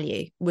my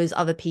value, was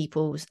other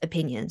people's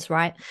opinions,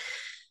 right?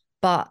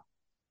 But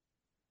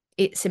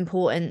it's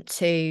important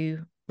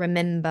to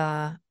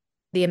remember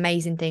the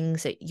amazing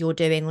things that you're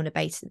doing on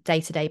a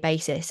day-to-day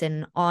basis.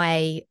 And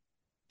I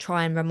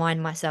try and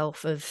remind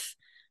myself of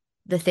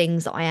the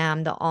things that I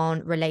am that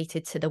aren't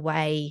related to the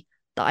way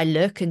that I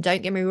look. And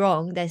don't get me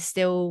wrong, there's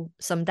still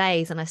some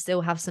days, and I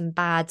still have some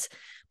bad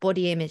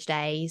body image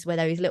days where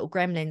those little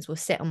gremlins will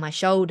sit on my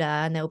shoulder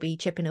and they'll be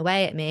chipping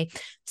away at me,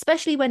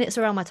 especially when it's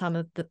around my time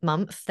of the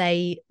month.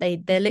 They're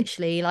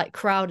literally like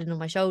crowding on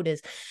my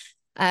shoulders.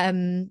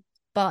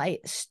 But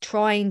it's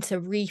trying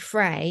to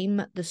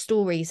reframe the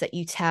stories that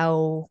you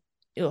tell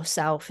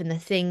yourself and the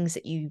things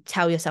that you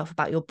tell yourself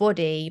about your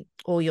body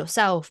or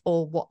yourself,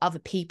 or what other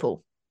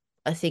people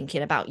are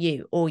thinking about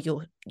you or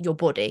your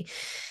body.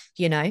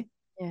 Yeah,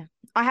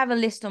 I have a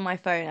list on my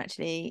phone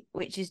actually,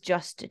 which is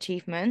just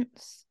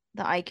achievements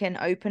that I can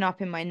open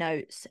up in my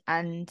notes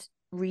and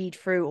read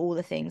through all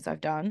the things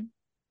I've done.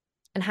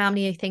 And how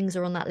many things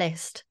are on that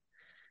list?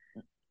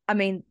 I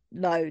mean,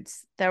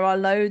 loads. There are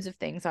loads of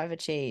things I've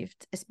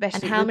achieved, And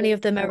especially how many within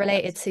of them are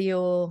related sports.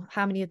 to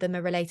how many of them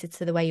are related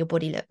to the way your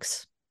body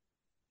looks?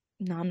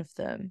 None of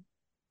them.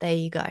 There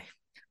you go.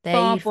 There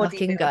Bar you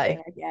fucking go. bodybuilding,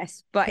 I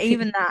guess. But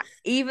even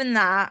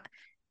that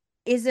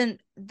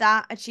isn't,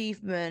 that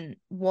achievement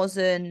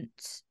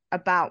wasn't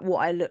about what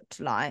I looked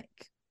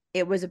like.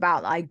 It was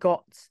about I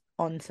got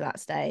onto that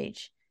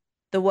stage.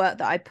 The work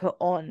that I put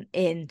on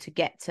in to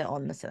get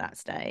onto that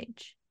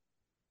stage.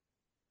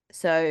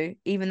 So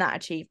even that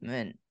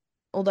achievement,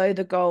 although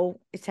the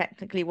goal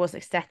technically was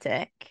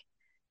aesthetic,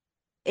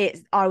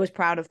 I was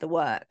proud of the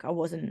work. I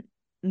wasn't,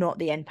 not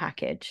the end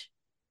package.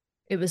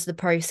 It was the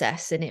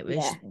process, and it Yeah,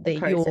 was the the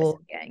process your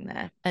of getting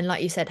there. and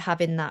like you said,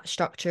 having that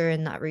structure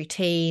and that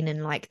routine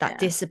and like that Yeah,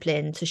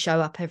 discipline to show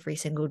up every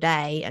single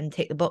day and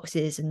tick the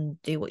boxes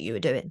and do what you were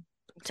doing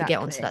to get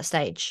onto exactly. that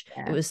stage.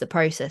 It Yeah. was the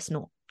process,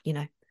 not.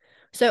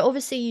 So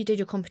obviously you did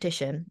your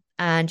competition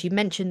and you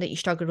mentioned that you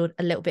struggled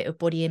a little bit with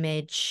body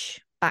image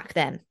back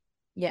then.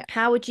 Yeah.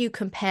 How would you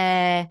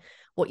compare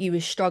what you were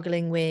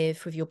struggling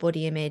with your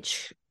body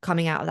image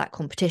coming out of that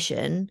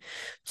competition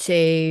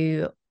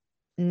to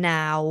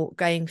now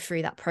going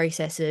through that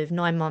process of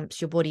 9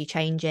 months, your body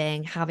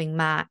changing, having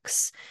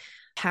Max?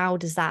 How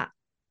does that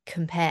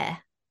compare?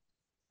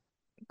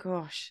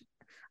 Gosh.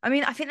 I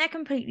mean, I think they're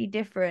completely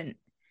different.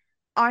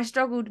 I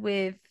struggled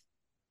with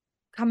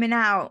coming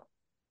out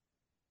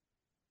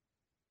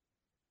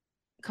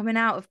coming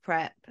out of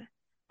prep.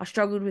 I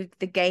struggled with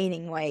the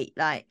gaining weight,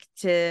 like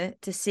to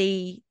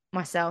see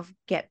myself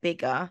get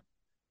bigger.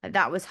 Like,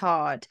 that was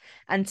hard.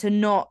 And to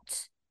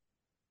not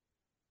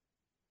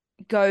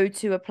go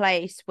to a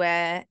place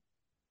where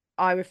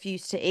I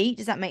refused to eat.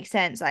 Does that make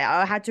sense? Like,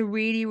 I had to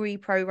really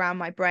reprogram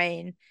my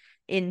brain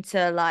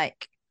into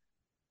like,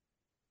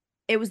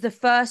 it was the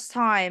first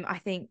time I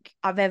think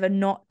I've ever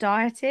not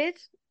dieted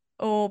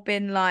or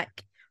been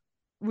like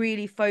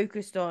really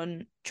focused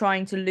on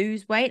trying to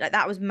lose weight. Like,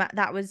 that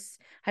was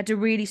had to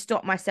really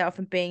stop myself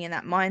from being in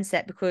that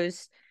mindset,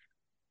 because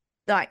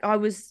like I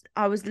was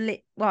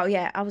lit well,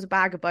 yeah, I was a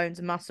bag of bones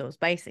and muscles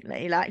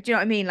basically. Like, do you know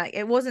what I mean? Like,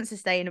 it wasn't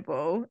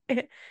sustainable.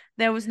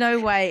 There was no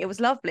way. It was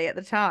lovely at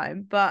the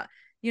time, but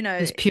It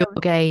was pure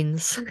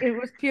gains. it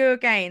was pure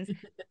gains.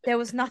 There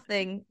was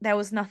nothing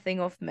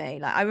of me.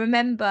 Like, I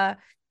remember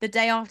the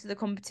day after the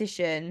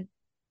competition,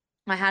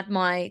 I had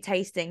my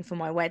tasting for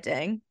my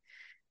wedding,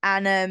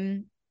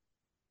 and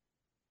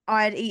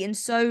I had eaten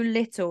so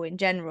little in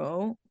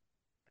general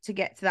to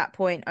get to that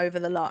point over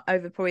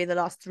probably the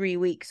last 3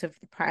 weeks of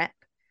the prep.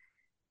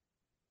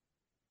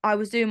 I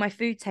was doing my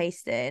food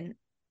tasting,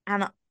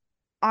 and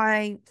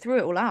I threw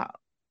it all out.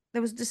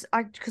 There was just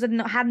I because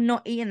had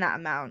not eaten that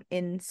amount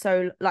in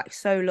so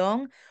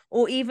long,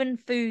 or even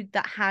food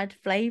that had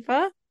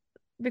flavor.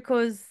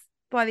 Because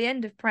by the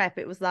end of prep,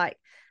 it was like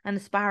an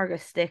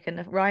asparagus stick and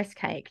a rice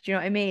cake. Do you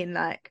know what I mean?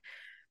 Like,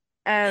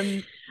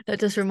 um, That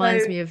just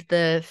reminds so me of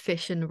the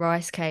fish and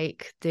rice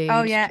cake, oh dude.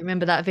 Do yeah, you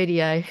remember that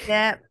video?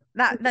 yeah.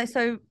 That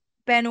so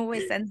Ben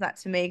always sends that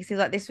to me because he's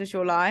like, "This was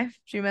your life."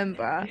 Do you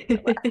remember?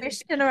 Like,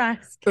 fish and a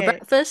rice For cake.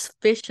 breakfast,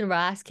 fish and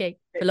rice cake.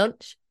 For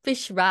lunch,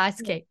 fish and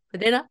rice cake. For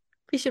dinner,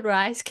 fish and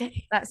rice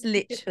cake. That's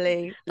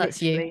literally,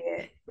 That's you.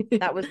 literally it.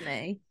 That was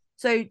me.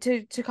 So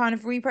to kind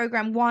of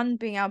reprogram one,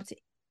 being able to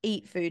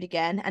eat food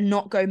again and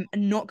not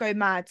go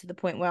mad to the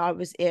point where I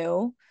was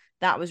ill,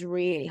 that was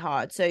really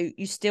hard. So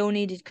you still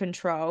needed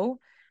control,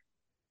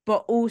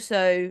 but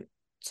also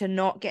to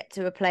not get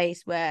to a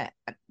place where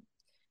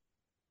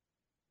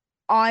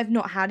I've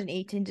not had an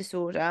eating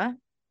disorder,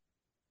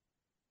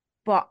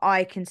 but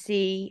I can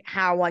see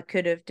how I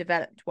could have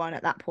developed one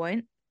at that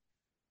point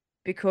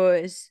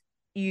because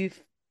you've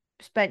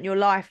spent your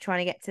life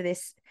trying to get to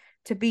this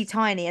to be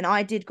tiny. And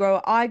I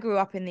grew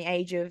up in the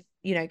age of,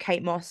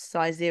 Kate Moss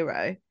size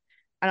zero.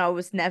 And I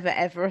was never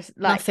ever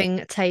like,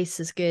 Nothing tastes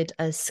as good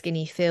as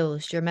skinny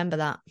feels. Do you remember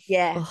that?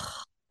 yeah,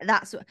 Oh,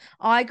 that's what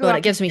I grew God, it up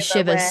in gives me the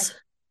era where shivers.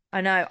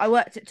 I know I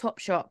worked at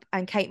Topshop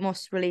and Kate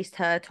Moss released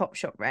her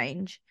Topshop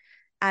range.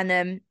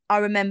 And I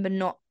remember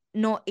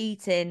not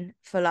eating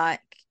for like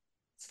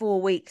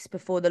 4 weeks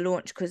before the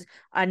launch because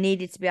I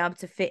needed to be able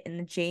to fit in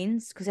the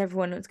jeans because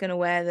everyone was going to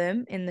wear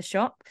them in the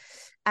shop.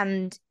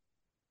 And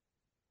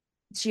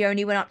she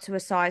only went up to a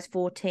size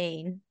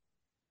 14.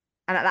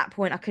 And at that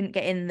point, I couldn't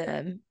get in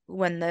them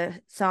when the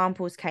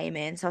samples came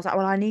in. So I was like,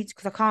 well, I need to,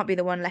 because I can't be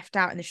the one left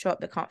out in the shop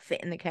that can't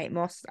fit in the Kate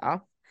Moss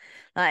stuff.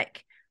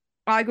 Like,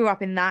 I grew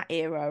up in that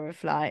era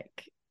of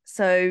like,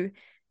 so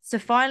to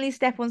finally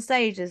step on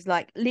stage is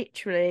like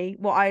literally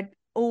what I'd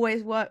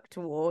always worked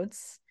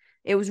towards.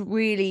 It was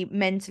really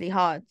mentally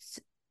hard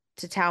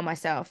to tell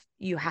myself,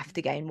 you have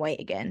to gain weight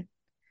again.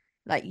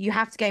 Like, you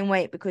have to gain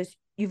weight because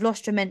you've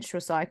lost your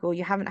menstrual cycle.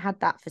 You haven't had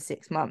that for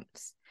 6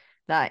 months.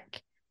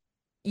 Like,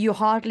 you're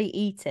hardly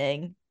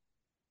eating.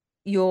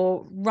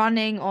 You're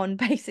running on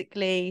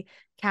basically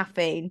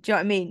caffeine. Do you know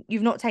what I mean?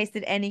 You've not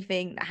tasted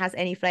anything that has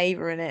any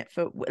flavor in it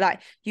for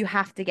like you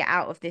have to get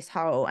out of this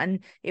hole. And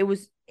it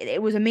was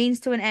a means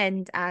to an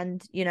end.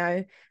 And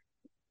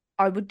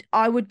I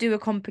would do a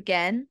comp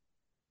again,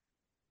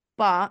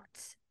 but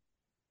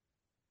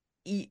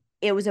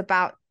it was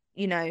about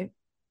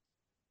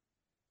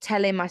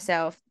telling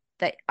myself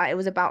that it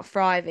was about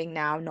thriving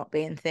now, not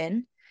being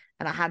thin,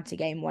 and I had to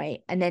gain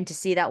weight. And then to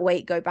see that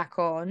weight go back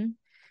on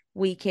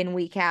week in,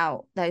 week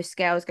out, those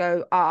scales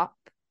go up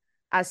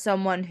as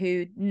someone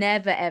who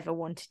never ever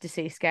wanted to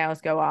see scales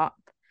go up,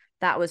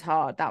 that was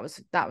hard. That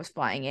was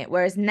fighting it.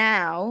 Whereas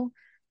now,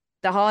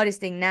 the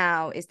hardest thing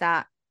now is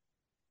that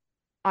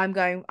I'm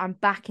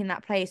back in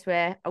that place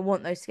where I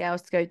want those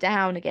scales to go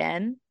down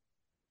again.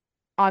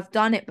 I've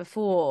done it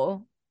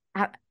before,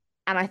 and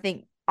I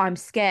think I'm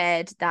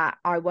scared that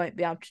I won't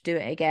be able to do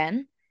it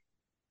again.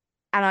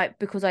 And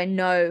because I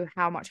know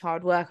how much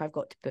hard work I've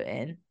got to put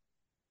in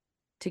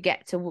to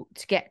get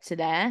to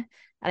there.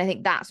 And I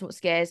think that's what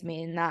scares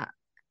me, in that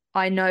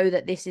I know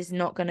that this is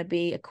not going to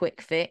be a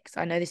quick fix.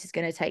 I know this is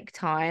going to take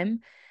time.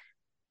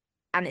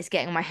 And it's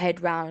getting my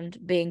head round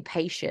being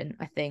patient,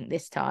 I think,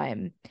 this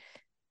time,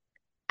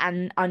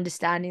 and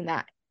understanding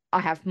that I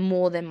have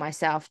more than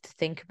myself to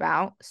think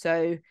about.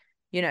 So,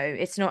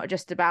 it's not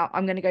just about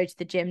I'm going to go to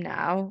the gym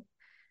now.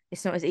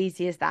 It's not as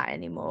easy as that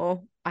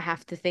anymore. I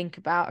have to think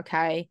about,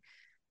 okay,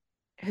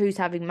 who's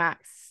having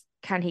Max?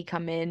 Can he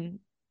come in?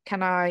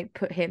 Can I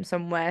put him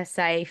somewhere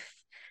safe?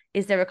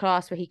 Is there a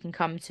class where he can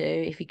come to?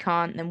 If he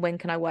can't, then when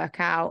can I work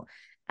out?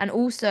 And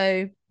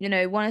also,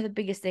 one of the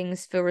biggest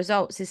things for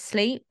results is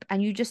sleep,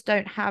 and you just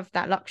don't have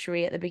that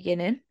luxury at the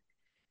beginning.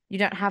 You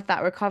don't have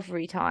that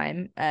recovery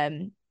time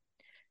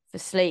for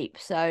sleep.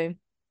 So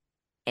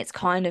it's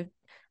kind of,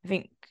 I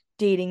think,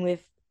 dealing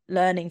with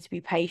learning to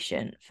be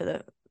patient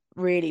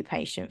really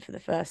patient for the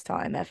first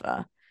time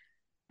ever.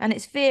 And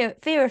it's fear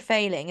of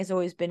failing has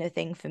always been a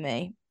thing for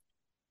me.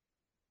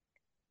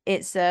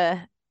 It's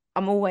I'm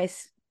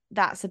always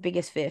that's the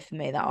biggest fear for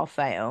me, that I'll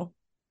fail.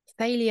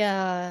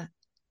 Failure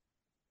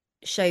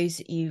shows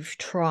that you've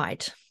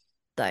tried,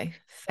 though.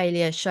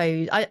 Failure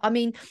shows, I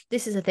mean,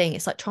 this is the thing.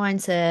 It's like trying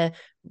to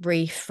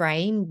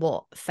reframe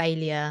what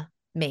failure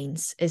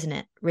means, isn't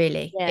it?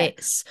 Really, Yeah.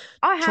 it's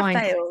I have trying.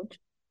 failed,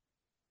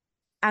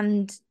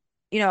 and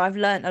I've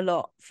learned a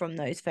lot from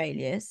those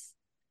failures,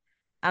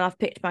 and I've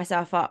picked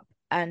myself up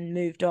and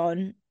moved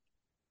on.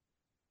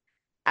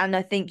 And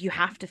I think you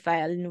have to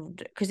fail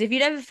because if you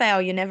never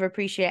fail, you never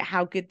appreciate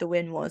how good the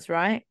win was,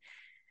 right?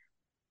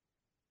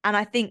 And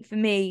I think for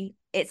me,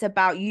 it's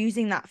about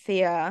using that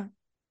fear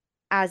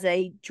as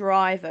a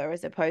driver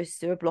as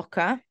opposed to a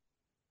blocker,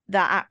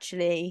 that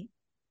actually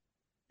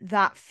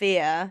that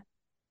fear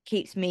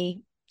keeps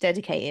me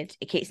dedicated,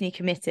 it keeps me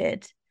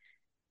committed.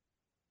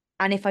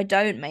 And if I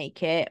don't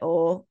make it,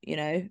 or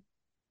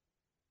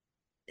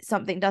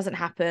something doesn't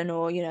happen,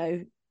 or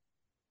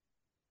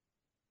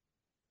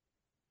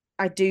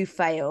I do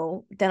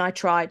fail, then I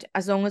tried.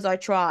 As long as I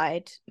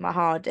tried my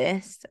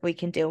hardest, we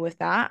can deal with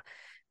that.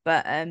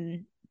 But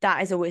that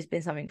has always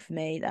been something for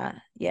me that,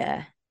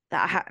 yeah,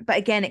 but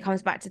again, it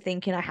comes back to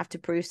thinking I have to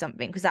prove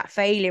something, because that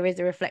failure is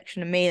a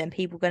reflection of me, and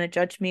people are going to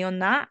judge me on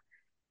that.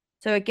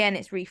 So again,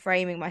 it's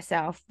reframing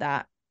myself,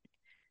 that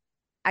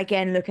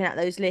again, looking at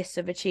those lists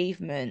of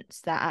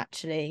achievements, that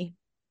actually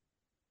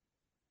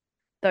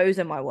those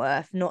are my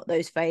worth, not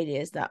those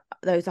failures, that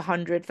those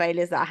 100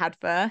 failures that I had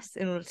first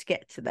in order to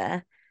get to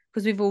there,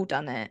 because we've all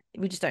done it.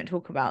 We just don't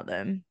talk about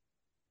them.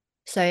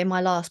 So in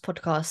my last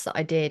podcast that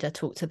I did, I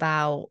talked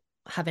about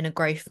having a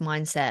growth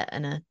mindset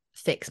and a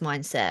fixed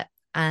mindset.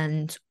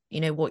 And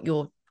what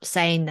you're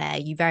saying there,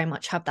 you very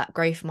much have that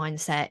growth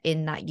mindset,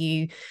 in that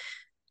you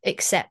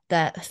accept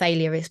that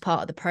failure is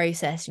part of the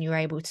process, and you're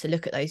able to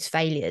look at those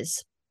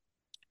failures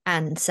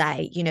and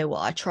say, you know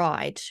what, I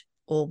tried,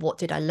 or what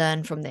did I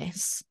learn from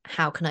this?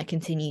 How can I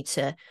continue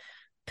to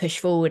push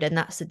forward? And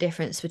that's the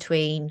difference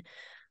between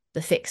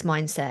the fixed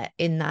mindset,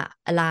 in that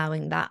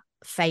allowing that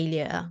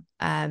failure.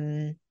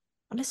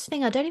 Honest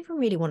thing, I don't even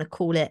really want to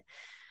call it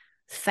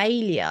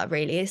failure,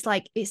 really. It's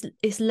like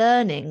it's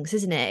learnings,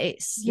 isn't it?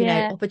 It's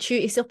Yeah.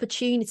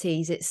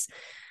 opportunities. It's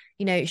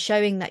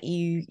showing that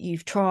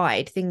you've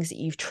tried things that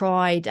you've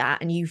tried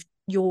at, and you've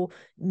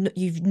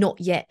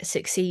not yet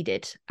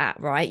succeeded at,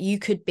 right? You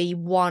could be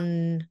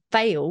one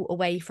fail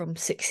away from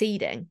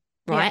succeeding,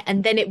 Yeah. right?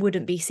 And then it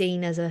wouldn't be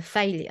seen as a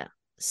failure.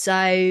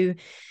 So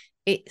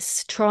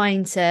it's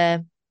trying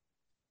to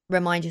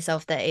remind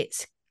yourself that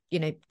it's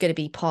going to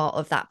be part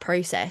of that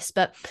process.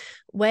 But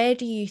where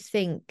do you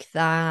think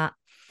that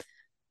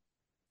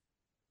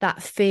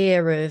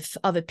fear of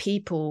other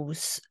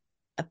people's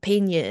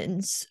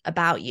opinions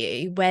about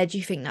you, where do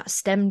you think that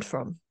stemmed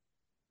from?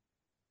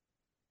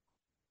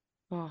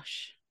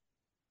 Gosh.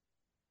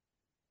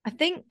 I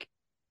think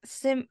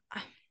sim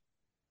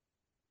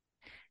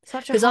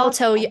such a Because I'll hard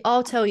tell you,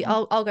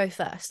 one. I'll go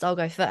first. I'll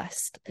go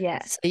first.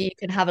 Yeah. So you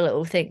can have a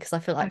little think, because I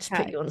feel like I just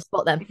put Okay. you on the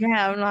spot then.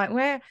 Yeah, I'm like,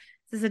 where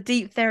this is a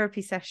deep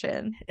therapy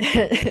session.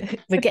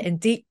 We're getting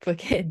deep. We're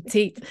getting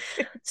deep.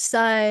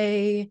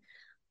 So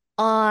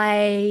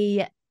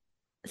I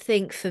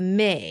think for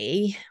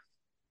me,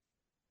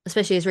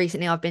 especially as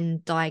recently I've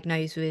been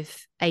diagnosed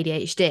with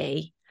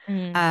ADHD,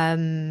 Mm,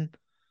 um,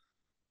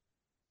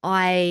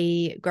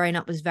 I growing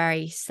up was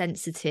very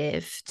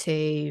sensitive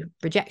to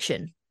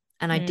rejection,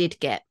 and I mm, did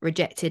get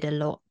rejected a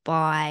lot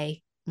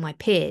by my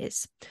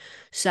peers.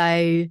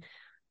 So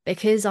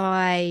because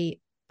I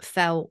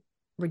felt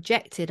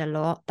rejected a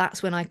lot,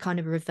 that's when I kind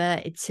of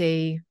reverted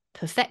to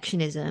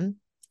perfectionism,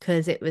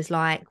 because it was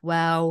like,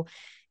 well,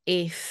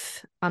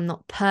 if I'm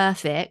not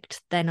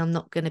perfect, then I'm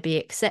not going to be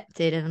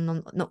accepted, and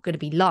I'm not going to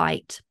be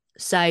liked.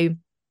 So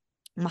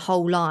my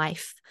whole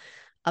life,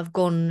 I've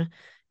gone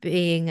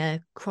being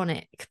a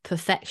chronic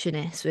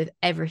perfectionist with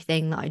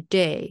everything that I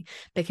do,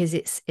 because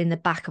it's in the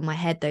back of my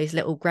head, those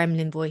little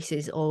gremlin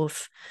voices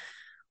of,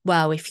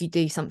 well, if you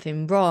do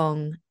something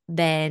wrong,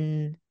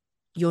 then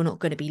you're not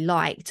going to be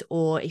liked.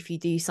 Or if you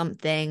do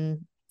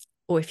something,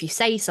 or if you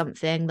say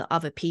something that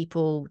other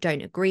people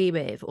don't agree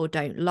with or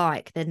don't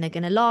like, then they're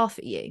going to laugh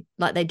at you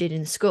like they did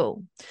in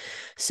school.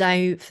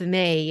 So for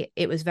me,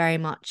 it was very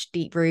much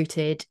deep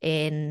rooted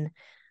in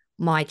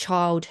my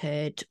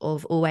childhood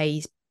of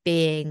always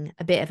being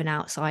a bit of an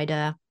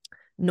outsider,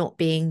 not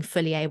being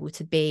fully able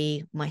to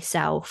be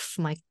myself,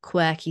 my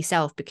quirky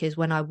self, because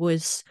when I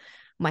was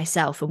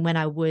myself and when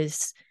I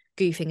was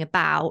goofing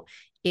about,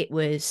 it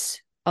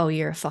was, oh,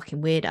 you're a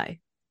fucking weirdo,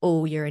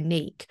 oh, you're a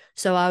neek.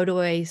 So I would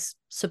always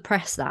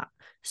suppress that.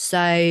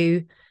 So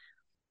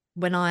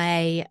when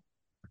I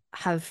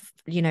have,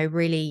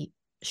 really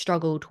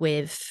struggled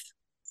with,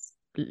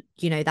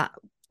 that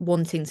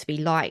wanting to be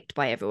liked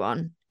by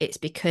everyone, it's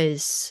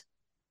because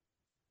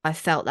I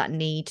felt that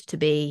need to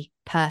be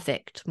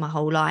perfect my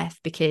whole life,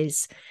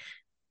 because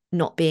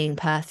not being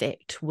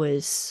perfect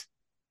was,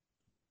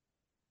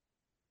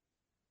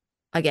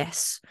 I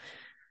guess,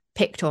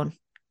 picked on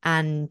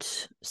and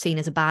seen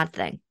as a bad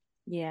thing,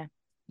 yeah.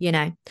 you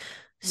know? Yeah.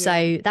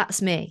 So that's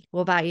me.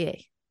 What about you?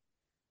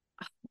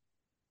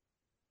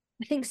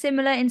 I think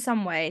similar in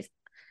some ways.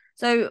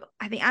 So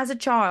I think as a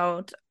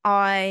child,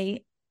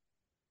 I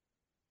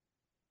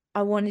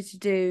wanted to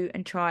do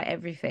and try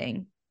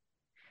everything.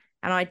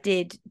 And I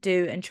did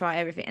do and try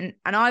everything.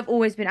 And I've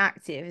always been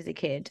active as a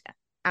kid.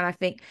 And I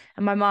think,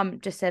 and my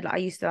mum just said, like, I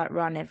used to like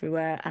run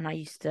everywhere, and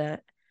I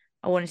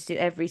wanted to do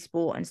every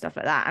sport and stuff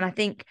like that. And I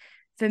think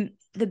for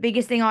the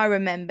biggest thing I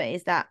remember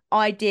is that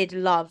I did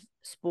love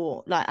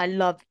sport. Like I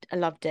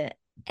loved it.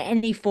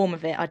 Any form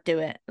of it, I'd do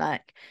it.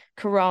 Like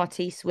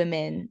karate,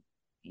 swimming,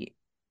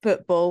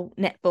 football,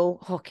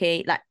 netball,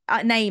 hockey, like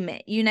I name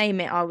it, you name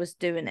it, I was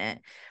doing it.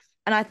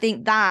 And I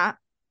think that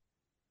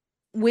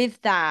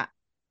with that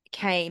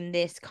came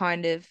this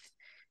kind of,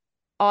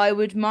 I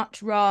would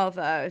much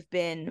rather have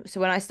been,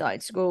 so when I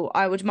started school,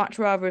 I would much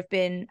rather have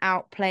been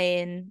out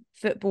playing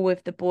football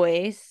with the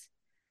boys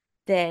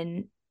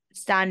than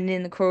standing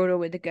in the corridor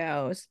with the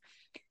girls.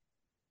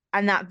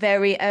 And that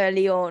very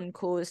early on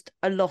caused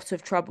a lot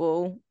of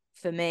trouble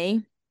for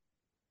me,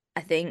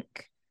 I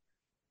think,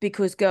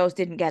 because girls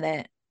didn't get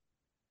it.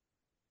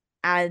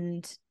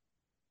 And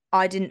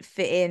I didn't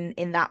fit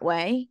in that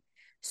way.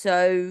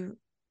 So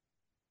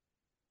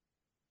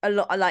a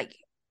lot, like,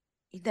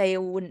 they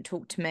all wouldn't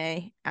talk to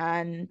me,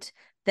 and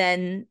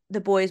then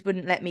the boys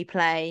wouldn't let me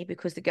play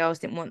because the girls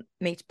didn't want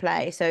me to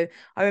play. So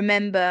I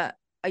remember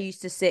I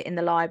used to sit in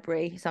the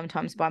library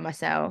sometimes by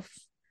myself,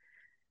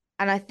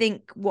 and I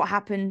think what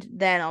happened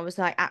then, I was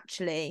like,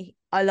 actually,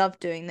 I love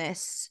doing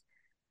this.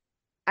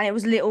 And it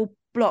was little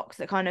blocks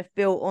that kind of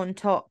built on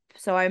top.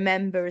 So I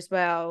remember as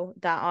well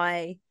that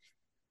I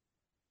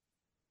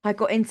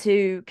got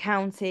into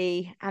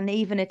county, and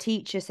even a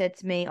teacher said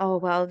to me, "Oh,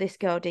 well, this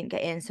girl didn't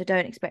get in, so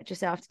don't expect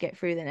yourself to get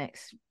through the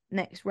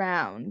next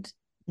round."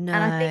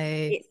 And I think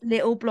No. it's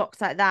little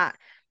blocks like that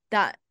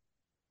that,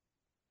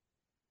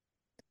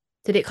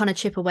 Did it kind of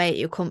chip away at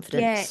your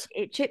yeah, confidence?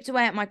 it chipped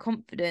away at my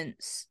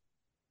confidence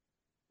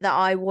that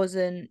I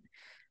wasn't,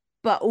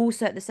 but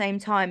also at the same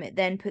time, it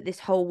then put this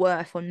whole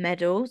worth on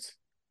medals,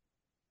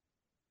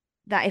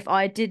 that if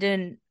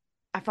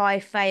I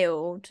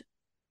failed,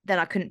 then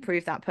I couldn't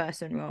prove that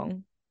person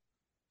wrong.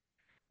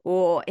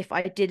 Or if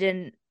I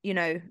didn't,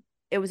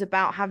 it was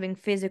about having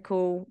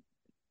physical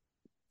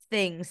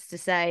things to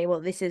say,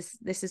 well, this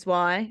is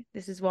why,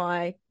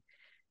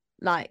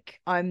 like,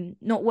 I'm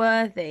not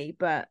worthy,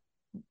 but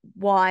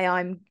why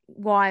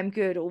I'm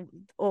good,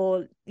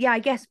 or yeah, I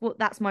guess what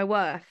that's my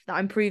worth, that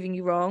I'm proving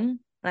you wrong.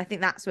 And I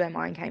think that's where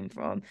mine came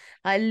from.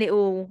 Like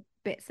little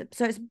bits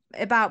so it's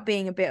about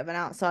being a bit of an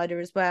outsider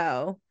as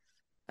well.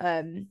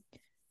 Um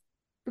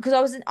because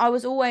I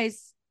was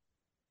always,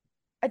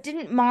 I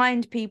didn't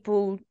mind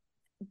people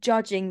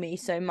judging me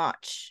so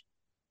much.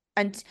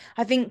 And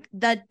I think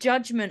the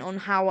judgment on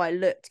how I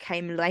looked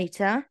came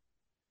later.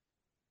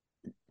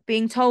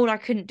 Being told I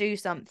couldn't do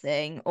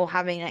something, or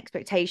having an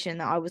expectation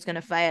that I was going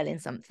to fail in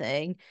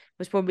something,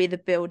 was probably the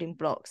building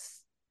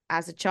blocks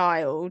as a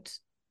child.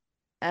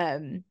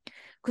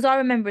 Because I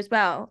remember as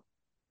well.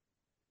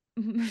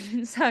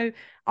 So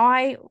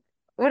I,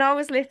 when I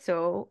was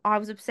little, I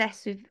was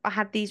obsessed with. I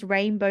had these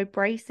rainbow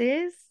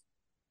braces.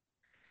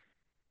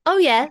 Oh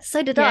yeah,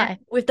 so did Yeah, I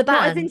with the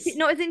bands.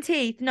 not as in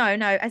teeth. No,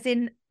 no, as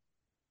in,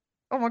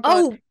 oh my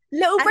God, Oh,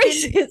 little as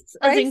in braces,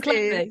 as in braces.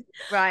 clothing.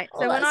 Right. Oh,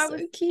 So when that's I so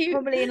was cute.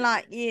 probably in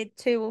like year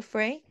 2 or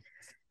 3,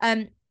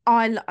 um,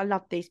 I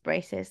love these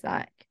braces.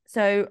 Like,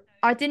 so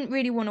I didn't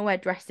really want to wear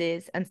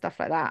dresses and stuff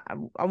like that.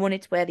 I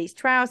wanted to wear these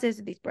trousers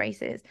with these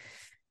braces.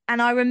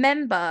 And I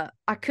remember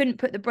I couldn't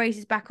put the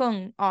braces back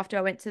on after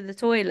I went to the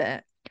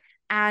toilet.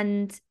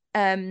 And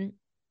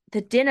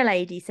the dinner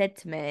lady said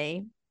to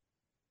me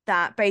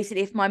that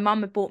basically if my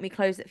mum had bought me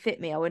clothes that fit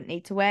me, I wouldn't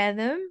need to wear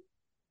them.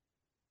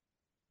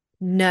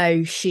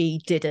 No, she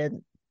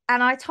didn't.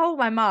 And I told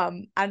my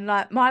mum, and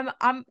like my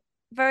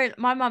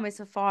mum is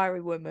a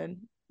fiery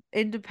woman,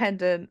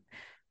 independent,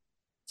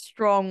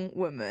 strong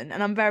woman,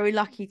 and I'm very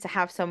lucky to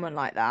have someone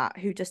like that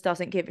who just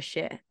doesn't give a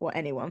shit what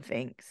anyone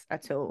thinks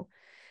at all.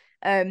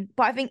 But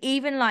I think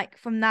even like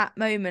from that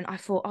moment, I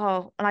thought,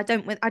 oh, and I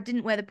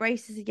didn't wear the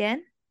braces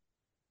again.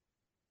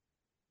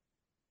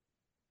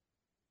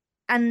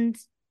 And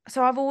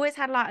so I've always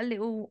had like a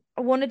little,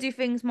 I want to do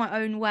things my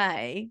own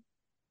way,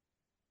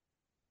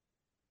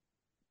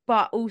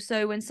 but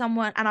also when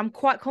someone, and I'm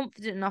quite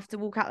confident enough to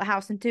walk out the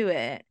house and do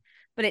it,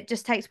 but it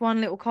just takes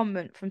one little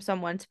comment from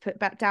someone to put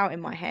back doubt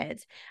in my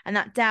head. And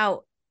that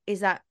doubt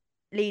is that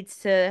leads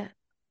to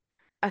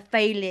a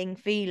failing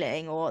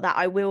feeling, or that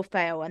I will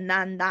fail. And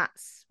then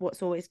that's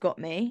what's always got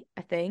me,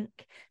 I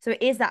think. So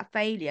it is that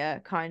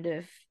failure kind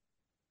of,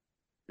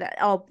 that,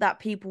 oh, that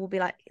people will be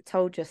like,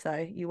 told you so,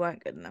 you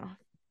weren't good enough.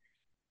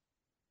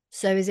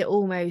 So is it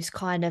almost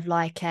kind of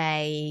like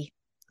a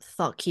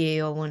fuck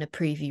you, I want to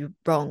prove you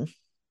wrong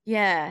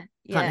Yeah,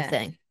 kind of yeah.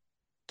 thing?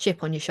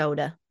 Chip on your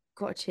shoulder.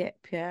 Got a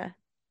chip, yeah.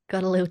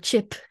 Got a little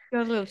chip.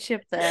 Got a little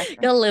chip there.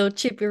 Got a little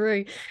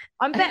chipperoo.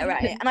 I'm Do better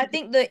at it. And I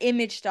think the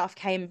image stuff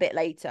came a bit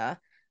later.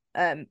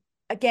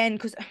 Again,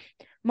 because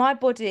my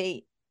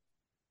body,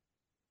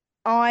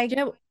 I you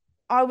know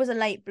I was a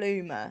late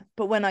bloomer,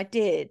 but when I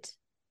did,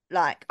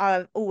 like,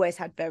 I've always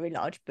had very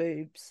large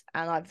boobs,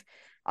 and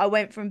I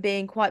went from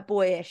being quite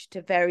boyish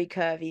to very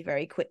curvy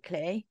very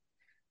quickly.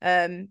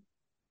 Um,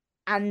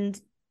 and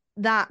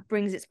that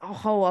brings its a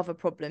whole other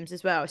problems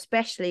as well,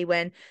 especially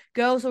when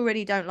girls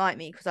already don't like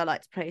me because I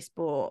like to play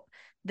sport.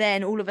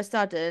 Then all of a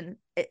sudden,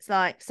 it's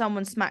like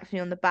someone smacks me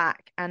on the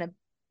back and a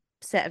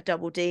set of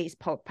double D's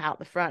pop out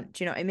the front.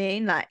 Do you know what I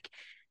mean? Like,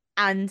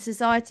 and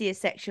society has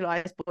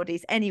sexualized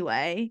bodies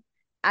anyway,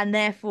 and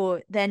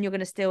therefore then you're going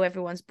to steal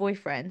everyone's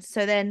boyfriend.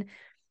 So then,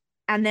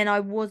 and then I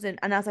wasn't,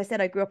 and as I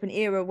said, I grew up in an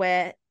era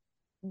where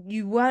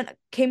you weren't,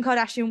 Kim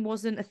Kardashian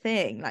wasn't a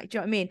thing. Like, do you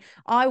know what I mean?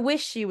 I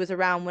wish she was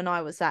around when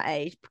I was that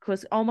age,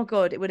 because oh my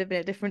God, it would have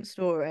been a different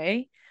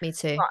story. Me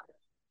too.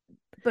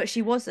 But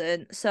she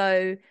wasn't.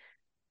 So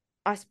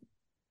I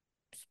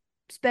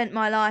spent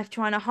my life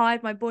trying to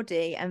hide my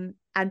body and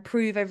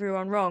prove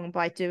everyone wrong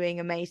by doing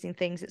amazing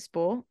things at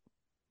sport.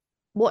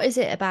 What is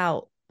it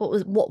about?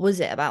 What was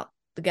it about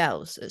the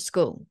girls at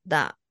school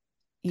that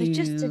They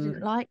just you?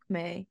 didn't like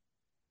me.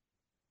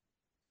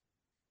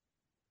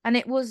 And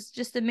it was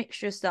just a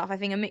mixture of stuff. I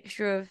think a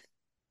mixture of,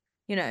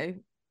 you know,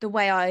 the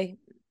way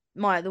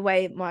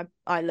my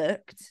I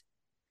looked,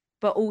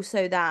 but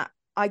also that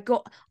I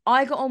got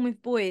on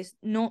with boys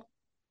not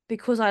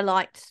because I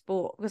liked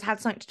sport, because I had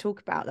something to talk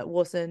about that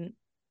wasn't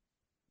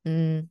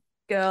Mm,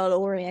 girl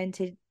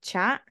oriented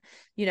chat,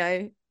 you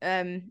know.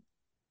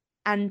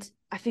 And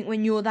I think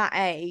when you're that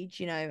age,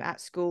 you know,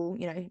 at school,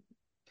 you know,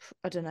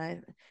 I don't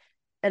know,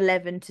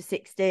 11 to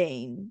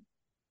 16,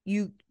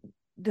 you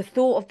the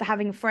thought of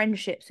having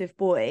friendships with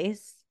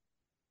boys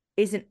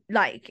isn't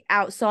like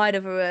outside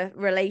of a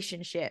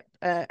relationship,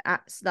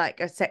 at like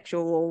a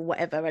sexual or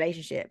whatever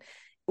relationship,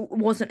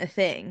 wasn't a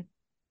thing.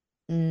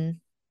 mm,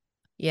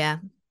 yeah,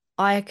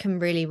 I can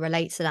really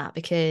relate to that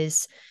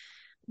because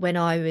when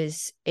I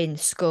was in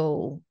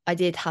school, I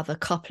did have a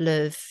couple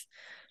of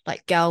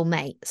like girl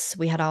mates.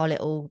 We had our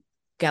little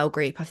girl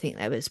group. I think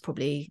there was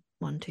probably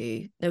one,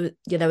 two. There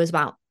was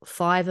about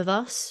five of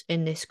us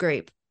in this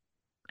group,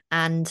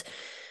 and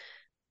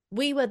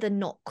we were the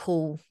not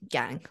cool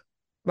gang,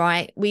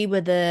 right? We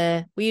would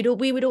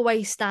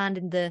always stand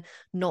in the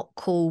not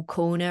cool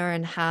corner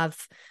and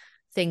have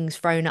things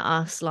thrown at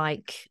us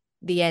like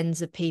the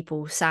ends of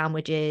people's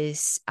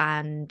sandwiches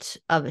and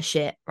other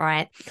shit,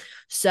 right?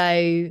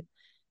 So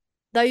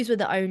those were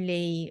the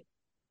only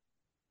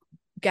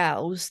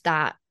girls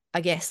that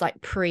I guess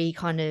like pre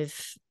kind of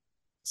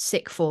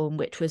sixth form,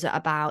 which was at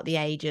about the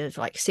age of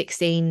like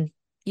 16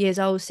 years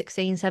old,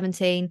 16,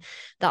 17,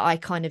 that I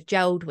kind of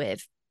gelled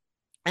with.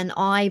 And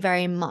I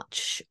very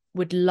much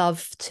would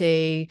love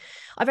to,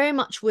 I very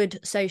much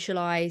would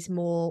socialize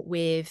more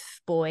with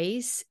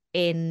boys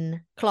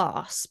in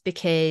class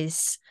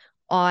because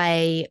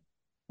I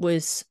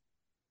was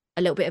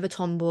a little bit of a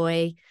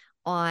tomboy.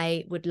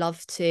 I would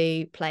love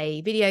to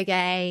play video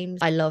games.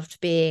 I loved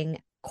being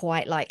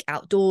quite like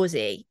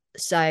outdoorsy.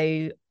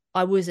 So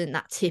I wasn't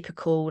that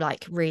typical,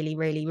 like really,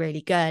 really,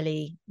 really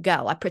girly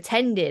girl. I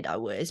pretended I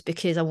was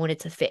because I wanted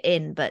to fit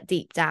in, but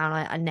deep down,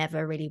 I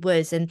never really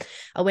was. And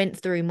I went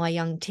through my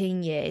young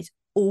teen years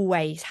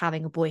always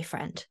having a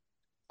boyfriend.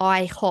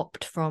 I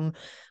hopped from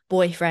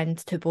boyfriend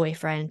to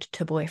boyfriend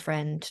to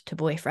boyfriend to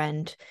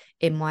boyfriend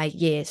in my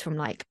years from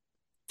like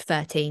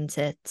 13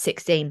 to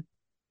 16.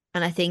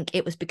 And I think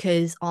it was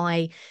because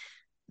I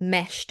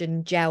meshed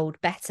and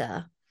gelled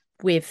better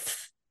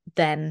with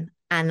them.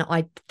 And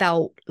I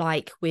felt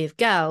like with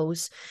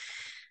girls,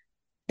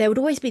 there would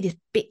always be this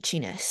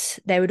bitchiness.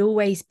 There would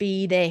always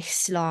be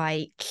this,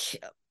 like,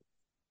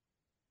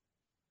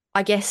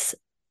 I guess,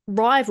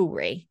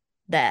 rivalry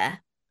there.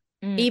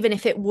 Mm. Even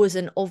if it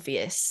wasn't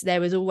obvious, there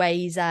was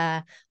always,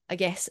 I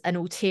guess, an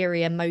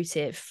ulterior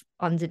motive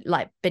under,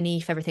 like,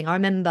 beneath everything. I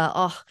remember,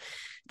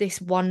 this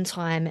one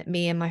time,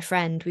 me and my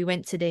friend, we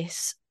went to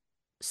this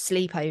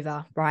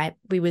sleepover, right?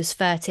 We was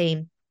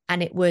 13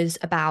 and it was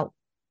about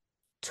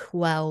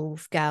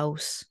 12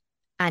 girls.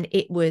 And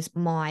it was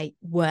my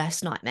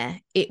worst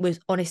nightmare. It was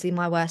honestly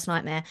my worst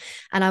nightmare.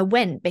 And I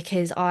went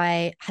because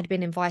I had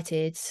been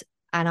invited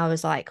and I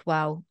was like,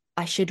 well,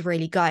 I should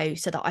really go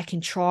so that I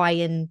can try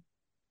and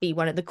be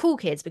one of the cool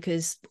kids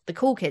because the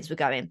cool kids were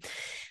going.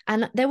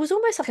 And there was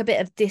almost like a bit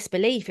of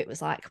disbelief. It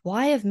was like,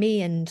 why have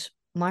me and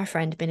my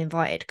friend been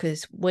invited?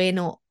 Because we're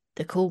not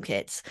the cool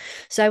kids.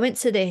 So I went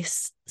to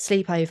this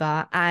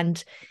sleepover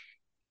and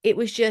it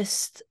was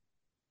just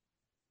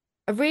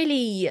a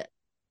really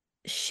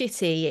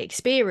shitty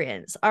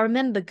experience. I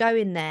remember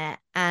going there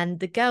and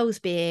the girls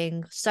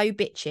being so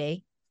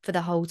bitchy for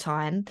the whole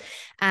time.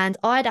 And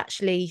I'd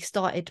actually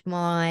started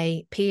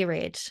my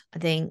period, I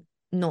think,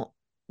 not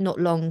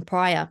long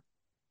prior.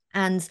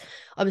 And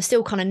I was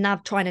still kind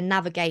of trying to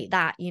navigate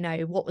that,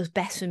 what was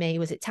best for me.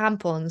 Was it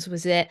tampons?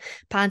 Was it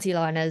panty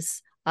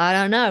liners? I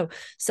don't know.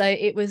 So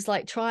it was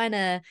like trying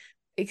to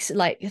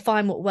like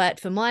find what worked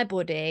for my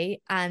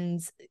body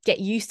and get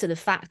used to the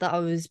fact that I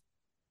was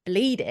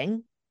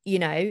bleeding,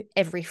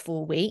 every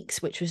 4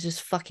 weeks, which was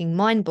just fucking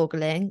mind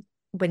boggling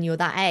when you're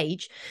that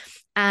age.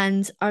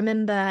 And I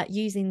remember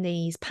using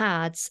these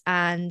pads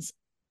and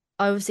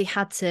I obviously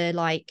had to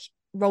like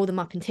roll them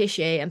up in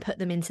tissue and put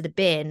them into the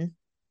bin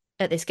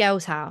at this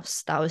girl's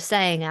house that I was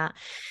staying at.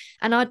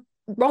 And I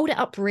rolled it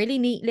up really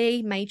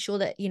neatly, made sure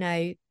that,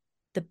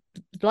 the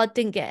blood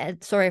didn't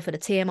get, sorry for the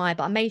TMI,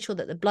 but I made sure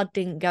that the blood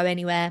didn't go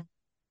anywhere,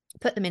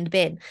 put them in the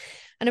bin.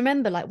 And I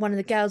remember like one of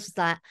the girls was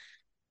like,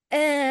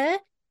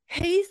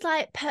 who's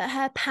like put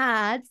her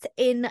pads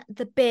in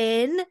the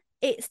bin?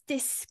 It's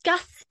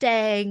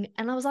disgusting.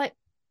 And I was like,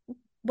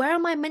 where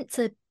am I meant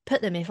to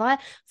put them? If I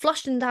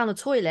flush them down the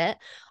toilet,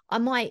 I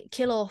might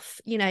kill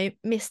off,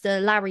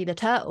 Mr. Larry the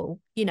turtle,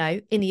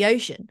 in the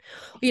ocean.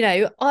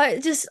 I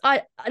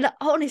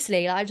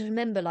honestly, I just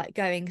remember like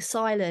going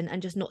silent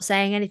and just not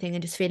saying anything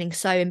and just feeling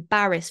so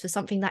embarrassed for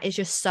something that is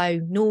just so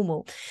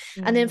normal.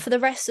 And then Mm. for the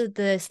rest of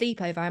the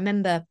sleepover, I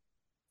remember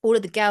all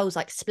of the girls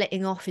like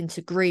splitting off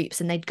into groups,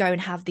 and they'd go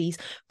and have these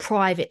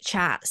private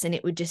chats, and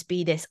it would just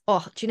be this,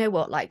 oh, do you know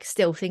what, like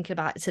still thinking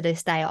about it to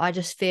this day, I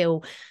just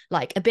feel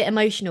like a bit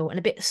emotional and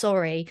a bit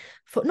sorry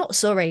for, not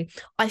sorry,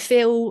 I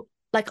feel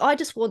like I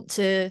just want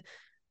to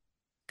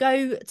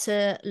go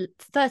to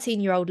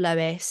 13-year-old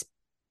Lois,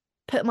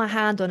 put my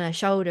hand on her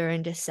shoulder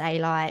and just say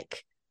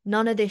like,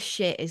 none of this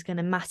shit is going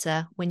to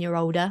matter when you're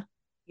older,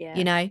 you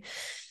Yeah. know.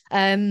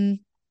 um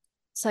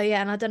so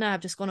yeah, and I don't know, I've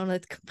just gone on a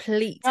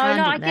complete No, I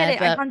tangent get there,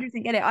 it. I but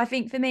 100% get it. I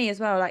think for me as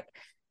well, like,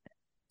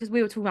 because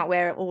we were talking about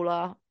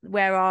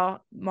where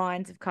our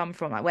minds have come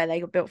from, like where they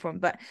got built from.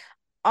 But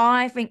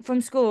I think from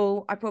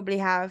school, I probably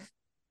have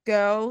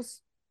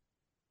girls,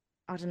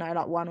 I don't know,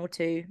 like one or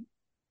two,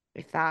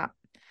 if that.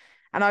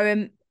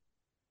 And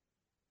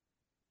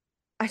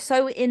I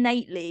so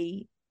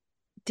innately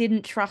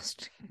didn't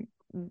trust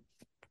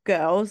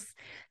girls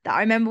that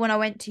I remember when I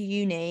went to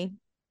uni.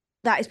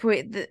 That is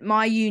probably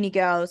my uni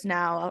girls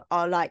now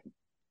are like,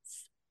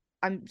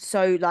 I'm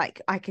so like,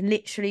 I can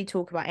literally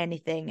talk about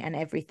anything and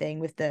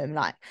everything with them.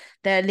 Like,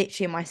 they're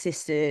literally my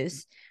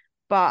sisters,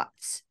 but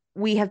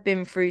we have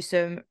been through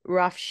some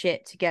rough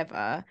shit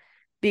together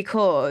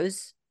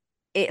because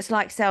it's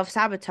like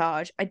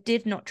self-sabotage. I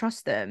did not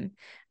trust them.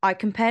 I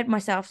compared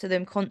myself to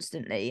them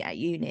constantly at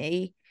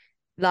uni,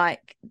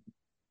 like,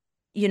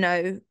 you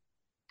know,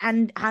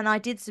 and I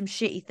did some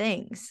shitty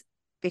things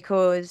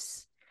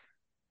because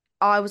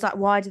I was like,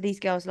 why do these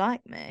girls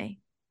like me?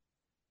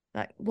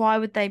 Like, why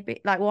would they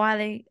be like, why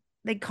are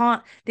they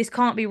can't, this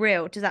can't be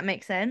real. Does that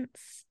make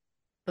sense?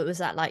 But was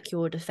that like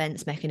your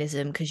defense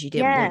mechanism because you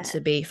didn't want Yeah.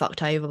 to be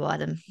fucked over by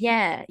them?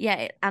 Yeah.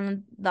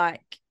 And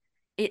like,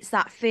 it's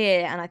that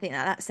fear. And I think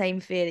that same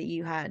fear that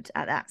you had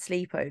at that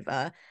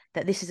sleepover,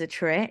 that this is a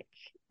trick.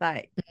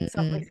 Like,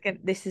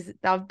 Mm,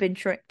 I've been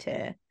tricked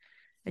here.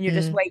 And you're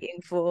just mm. waiting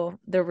for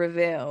the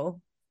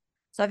reveal.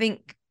 So I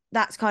think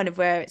that's kind of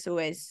where it's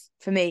always,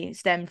 for me,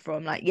 stemmed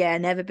from. Like, yeah,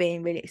 never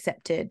being really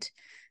accepted.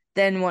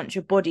 Then once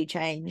your body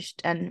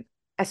changed, and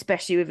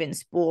especially within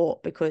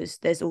sport, because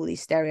there's all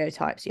these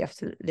stereotypes you have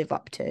to live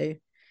up to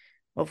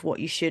of what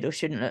you should or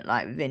shouldn't look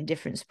like within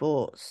different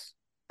sports.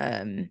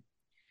 Um,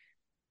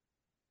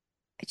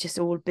 it just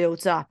all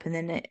builds up, and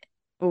then it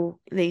all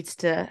leads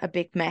to a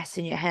big mess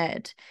in your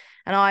head.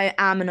 And I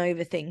am an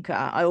overthinker.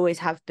 I always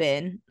have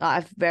been. Like,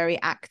 I've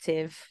very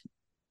active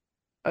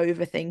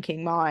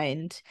overthinking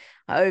mind.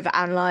 I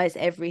overanalyze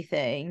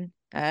everything.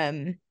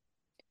 That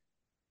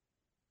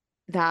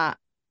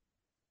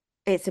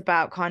it's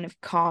about kind of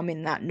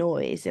calming that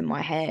noise in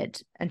my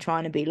head and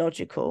trying to be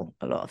logical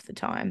a lot of the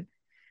time.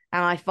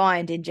 And I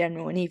find in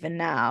general, and even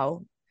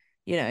now,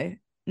 you know,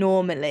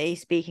 normally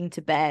speaking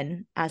to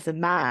Ben as a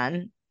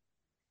man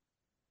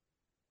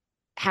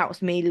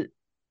helps me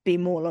be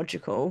more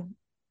logical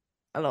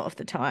a lot of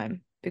the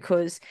time,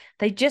 because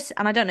they just,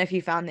 and I don't know if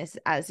you found this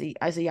as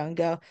a young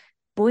girl,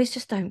 boys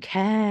just don't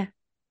care.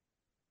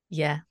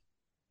 Yeah,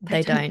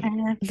 They they don't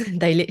don't. care.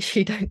 They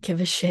literally don't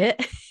give a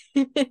shit.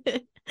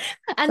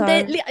 And So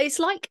it's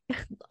like,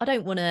 I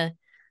don't want to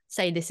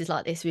say this is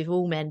like this with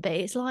all men, but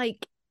it's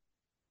like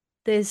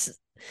there's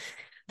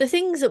the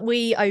things that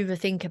we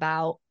overthink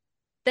about,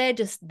 they're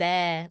just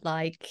there,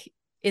 like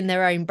in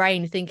their own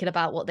brain, thinking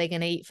about what they're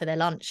going to eat for their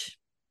lunch.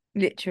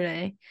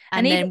 literally,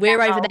 and And even then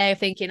we're over now, there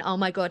thinking, oh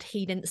my God,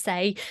 he didn't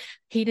say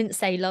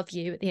love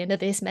you at the end of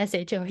this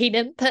message, or he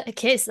didn't put a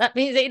kiss. That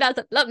means he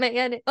doesn't love me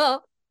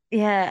anymore.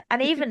 yeah,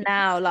 and even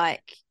now,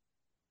 like,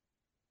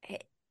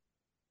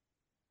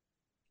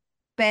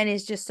 Ben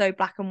is just so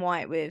black and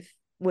white with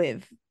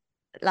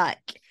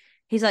like,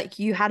 he's like,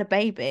 you had a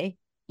baby,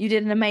 you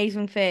did an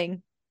amazing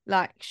thing,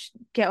 like,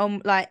 get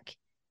on, like,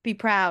 be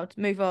proud,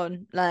 move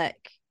on,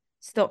 like,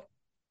 stop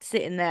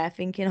sitting there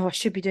thinking, oh, I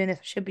should be doing this,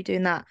 I should be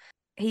doing that.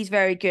 He's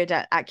very good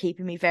at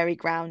keeping me very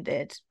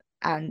grounded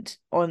and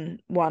on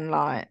one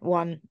line,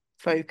 one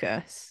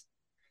focus.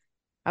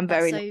 I'm That's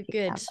very so lucky to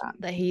good have that.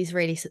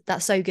 that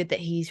that's so good that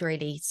he's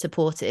really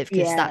supportive,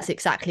 because Yeah. that's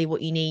exactly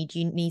what you need.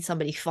 You need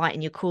somebody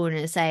fighting your corner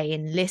and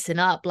saying, listen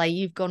up, like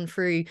you've gone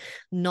through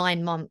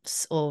 9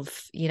 months of,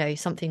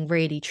 something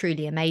really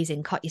truly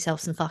amazing. Cut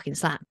yourself some fucking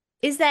slack.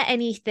 Is there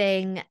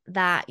anything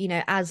that,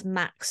 as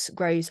Max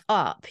grows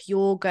up,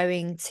 you're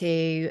going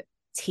to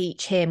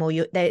teach him, or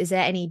is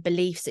there any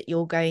beliefs that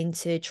you're going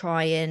to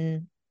try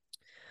and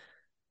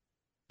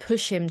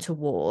push him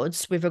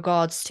towards with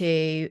regards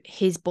to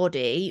his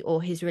body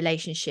or his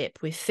relationship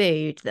with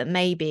food, that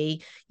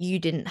maybe you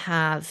didn't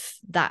have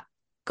that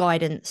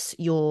guidance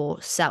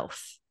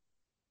yourself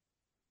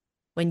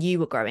when you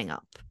were growing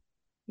up?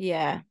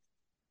 Yeah.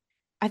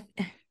 I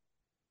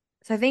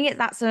so I think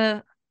that's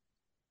a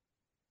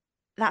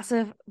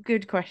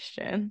good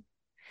question.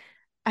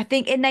 I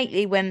think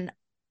innately, when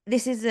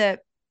this is a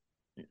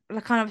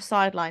kind of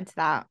sideline to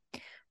that,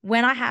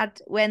 when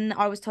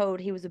I was told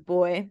he was a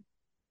boy,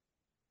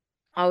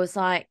 I was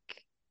like,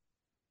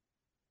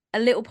 a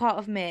little part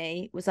of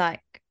me was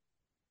like,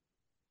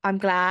 I'm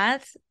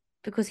glad,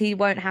 because he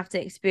won't have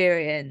to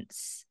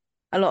experience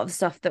a lot of the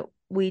stuff that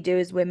we do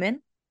as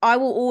women. I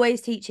will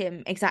always teach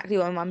him exactly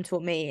what my mum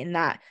taught me, in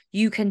that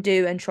you can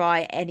do and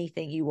try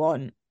anything you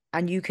want,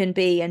 and you can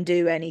be and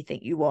do anything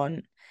you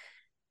want,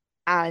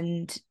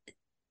 and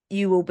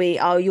you'll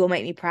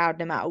make me proud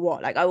no matter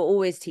what. Like, I will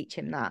always teach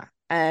him that.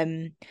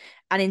 And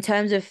in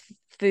terms of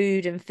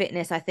food and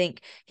fitness, I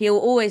think he'll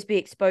always be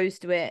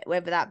exposed to it,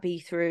 whether that be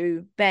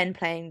through Ben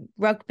playing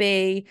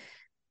rugby,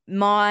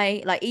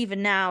 like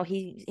even now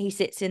he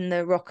sits in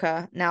the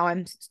rocker now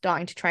I'm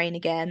starting to train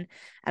again,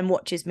 and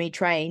watches me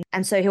train,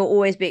 and so he'll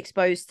always be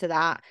exposed to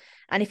that.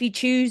 And if he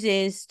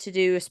chooses to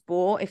do a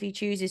sport, if he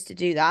chooses to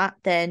do that,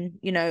 then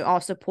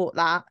I'll support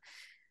that.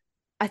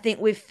 I think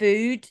with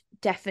food,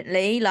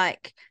 definitely,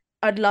 like,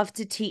 I'd love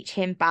to teach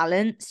him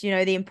balance,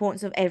 the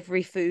importance of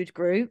every food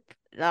group,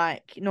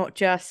 like, not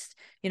just,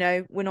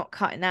 we're not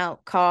cutting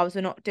out carbs,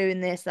 we're not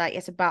doing this, like,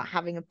 it's about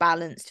having a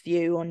balanced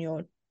view on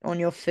your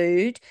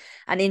food,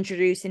 and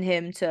introducing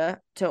him to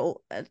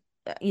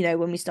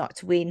when we start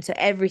to wean,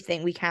 to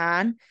everything we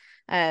can,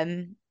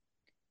 and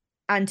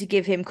to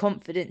give him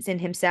confidence in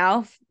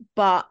himself.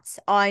 But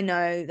I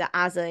know that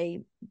as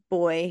a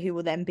boy who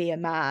will then be a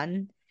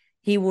man,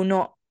 he will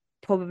not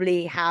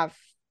probably have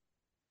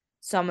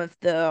some of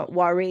the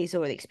worries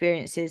or the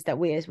experiences that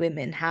we as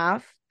women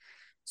have.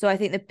 So I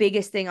think the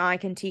biggest thing I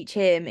can teach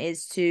him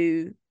is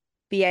to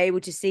be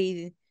able to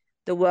see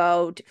the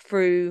world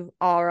through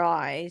our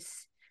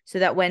eyes, so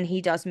that when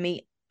he does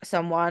meet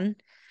someone,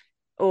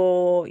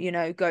 or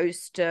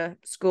goes to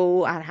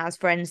school and has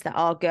friends that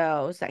are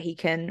girls, that he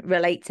can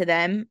relate to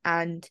them,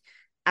 and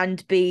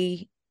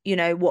be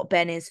what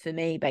Ben is for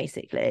me.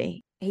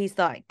 Basically, he's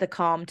like the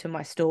calm to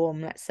my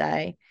storm, let's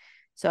say.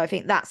 So I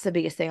think that's the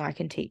biggest thing I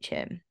can teach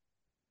him.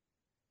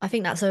 I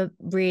think that's a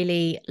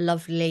really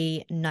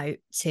lovely note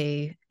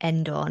to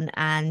end on.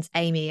 And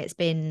Amy, it's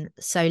been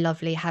so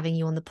lovely having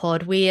you on the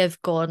pod. We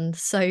have gone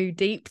so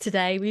deep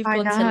today. We've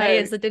gone to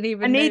layers I didn't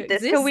even know need this.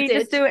 existed. Can we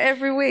just do it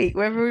every week,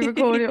 whether we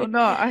record it or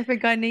not? I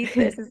think I need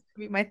this. This is going to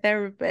be my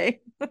therapy.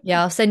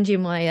 Yeah, I'll send you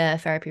my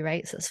therapy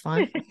rates. That's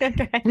fine.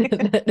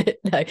 Okay.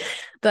 No,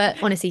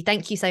 but honestly,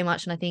 thank you so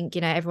much. And I think,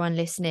 everyone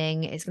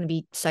listening, it's going to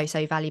be so,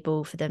 so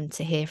valuable for them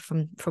to hear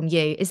from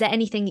you. Is there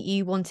anything that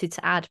you wanted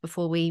to add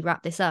before we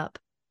wrap this up?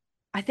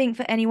 I think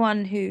for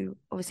anyone who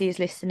obviously is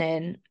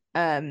listening,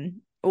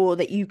 or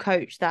that you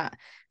coach, that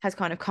has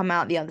kind of come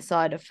out the other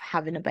side of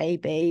having a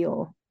baby,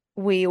 or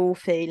we all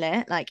feel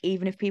it. Like,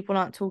 even if people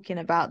aren't talking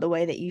about the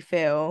way that you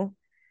feel,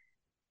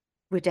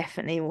 we're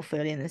definitely all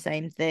feeling the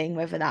same thing,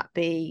 whether that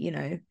be,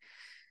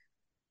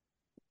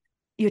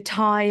 you're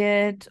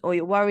tired, or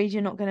you're worried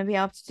you're not going to be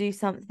able to do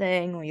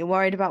something, or you're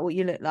worried about what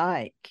you look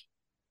like.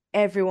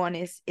 Everyone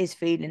is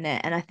feeling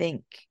it. And I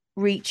think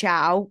reach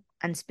out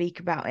and speak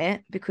about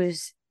it,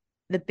 because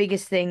the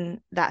biggest thing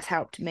that's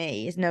helped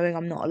me is knowing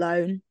I'm not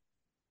alone,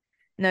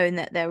 knowing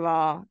that there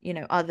are,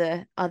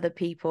 other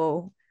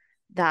people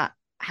that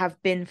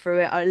have been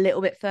through it a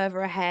little bit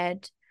further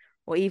ahead,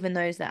 or even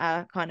those that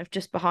are kind of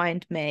just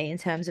behind me in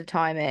terms of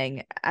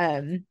timing,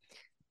 and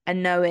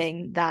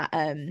knowing that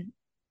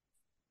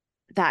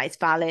that it's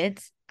valid,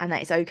 and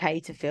that it's okay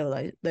to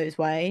feel those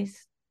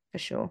ways, for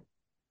sure.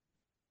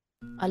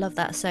 I love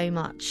that so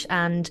much.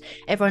 And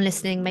everyone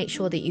listening, make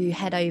sure that you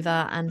head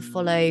over and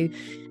follow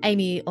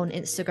Amy on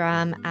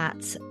Instagram at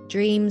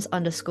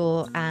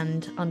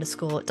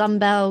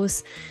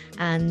dreams_and_dumbbells.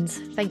 And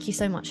thank you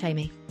so much,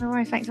 Amy. All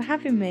right, thanks for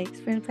having me. It's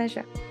been a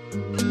pleasure.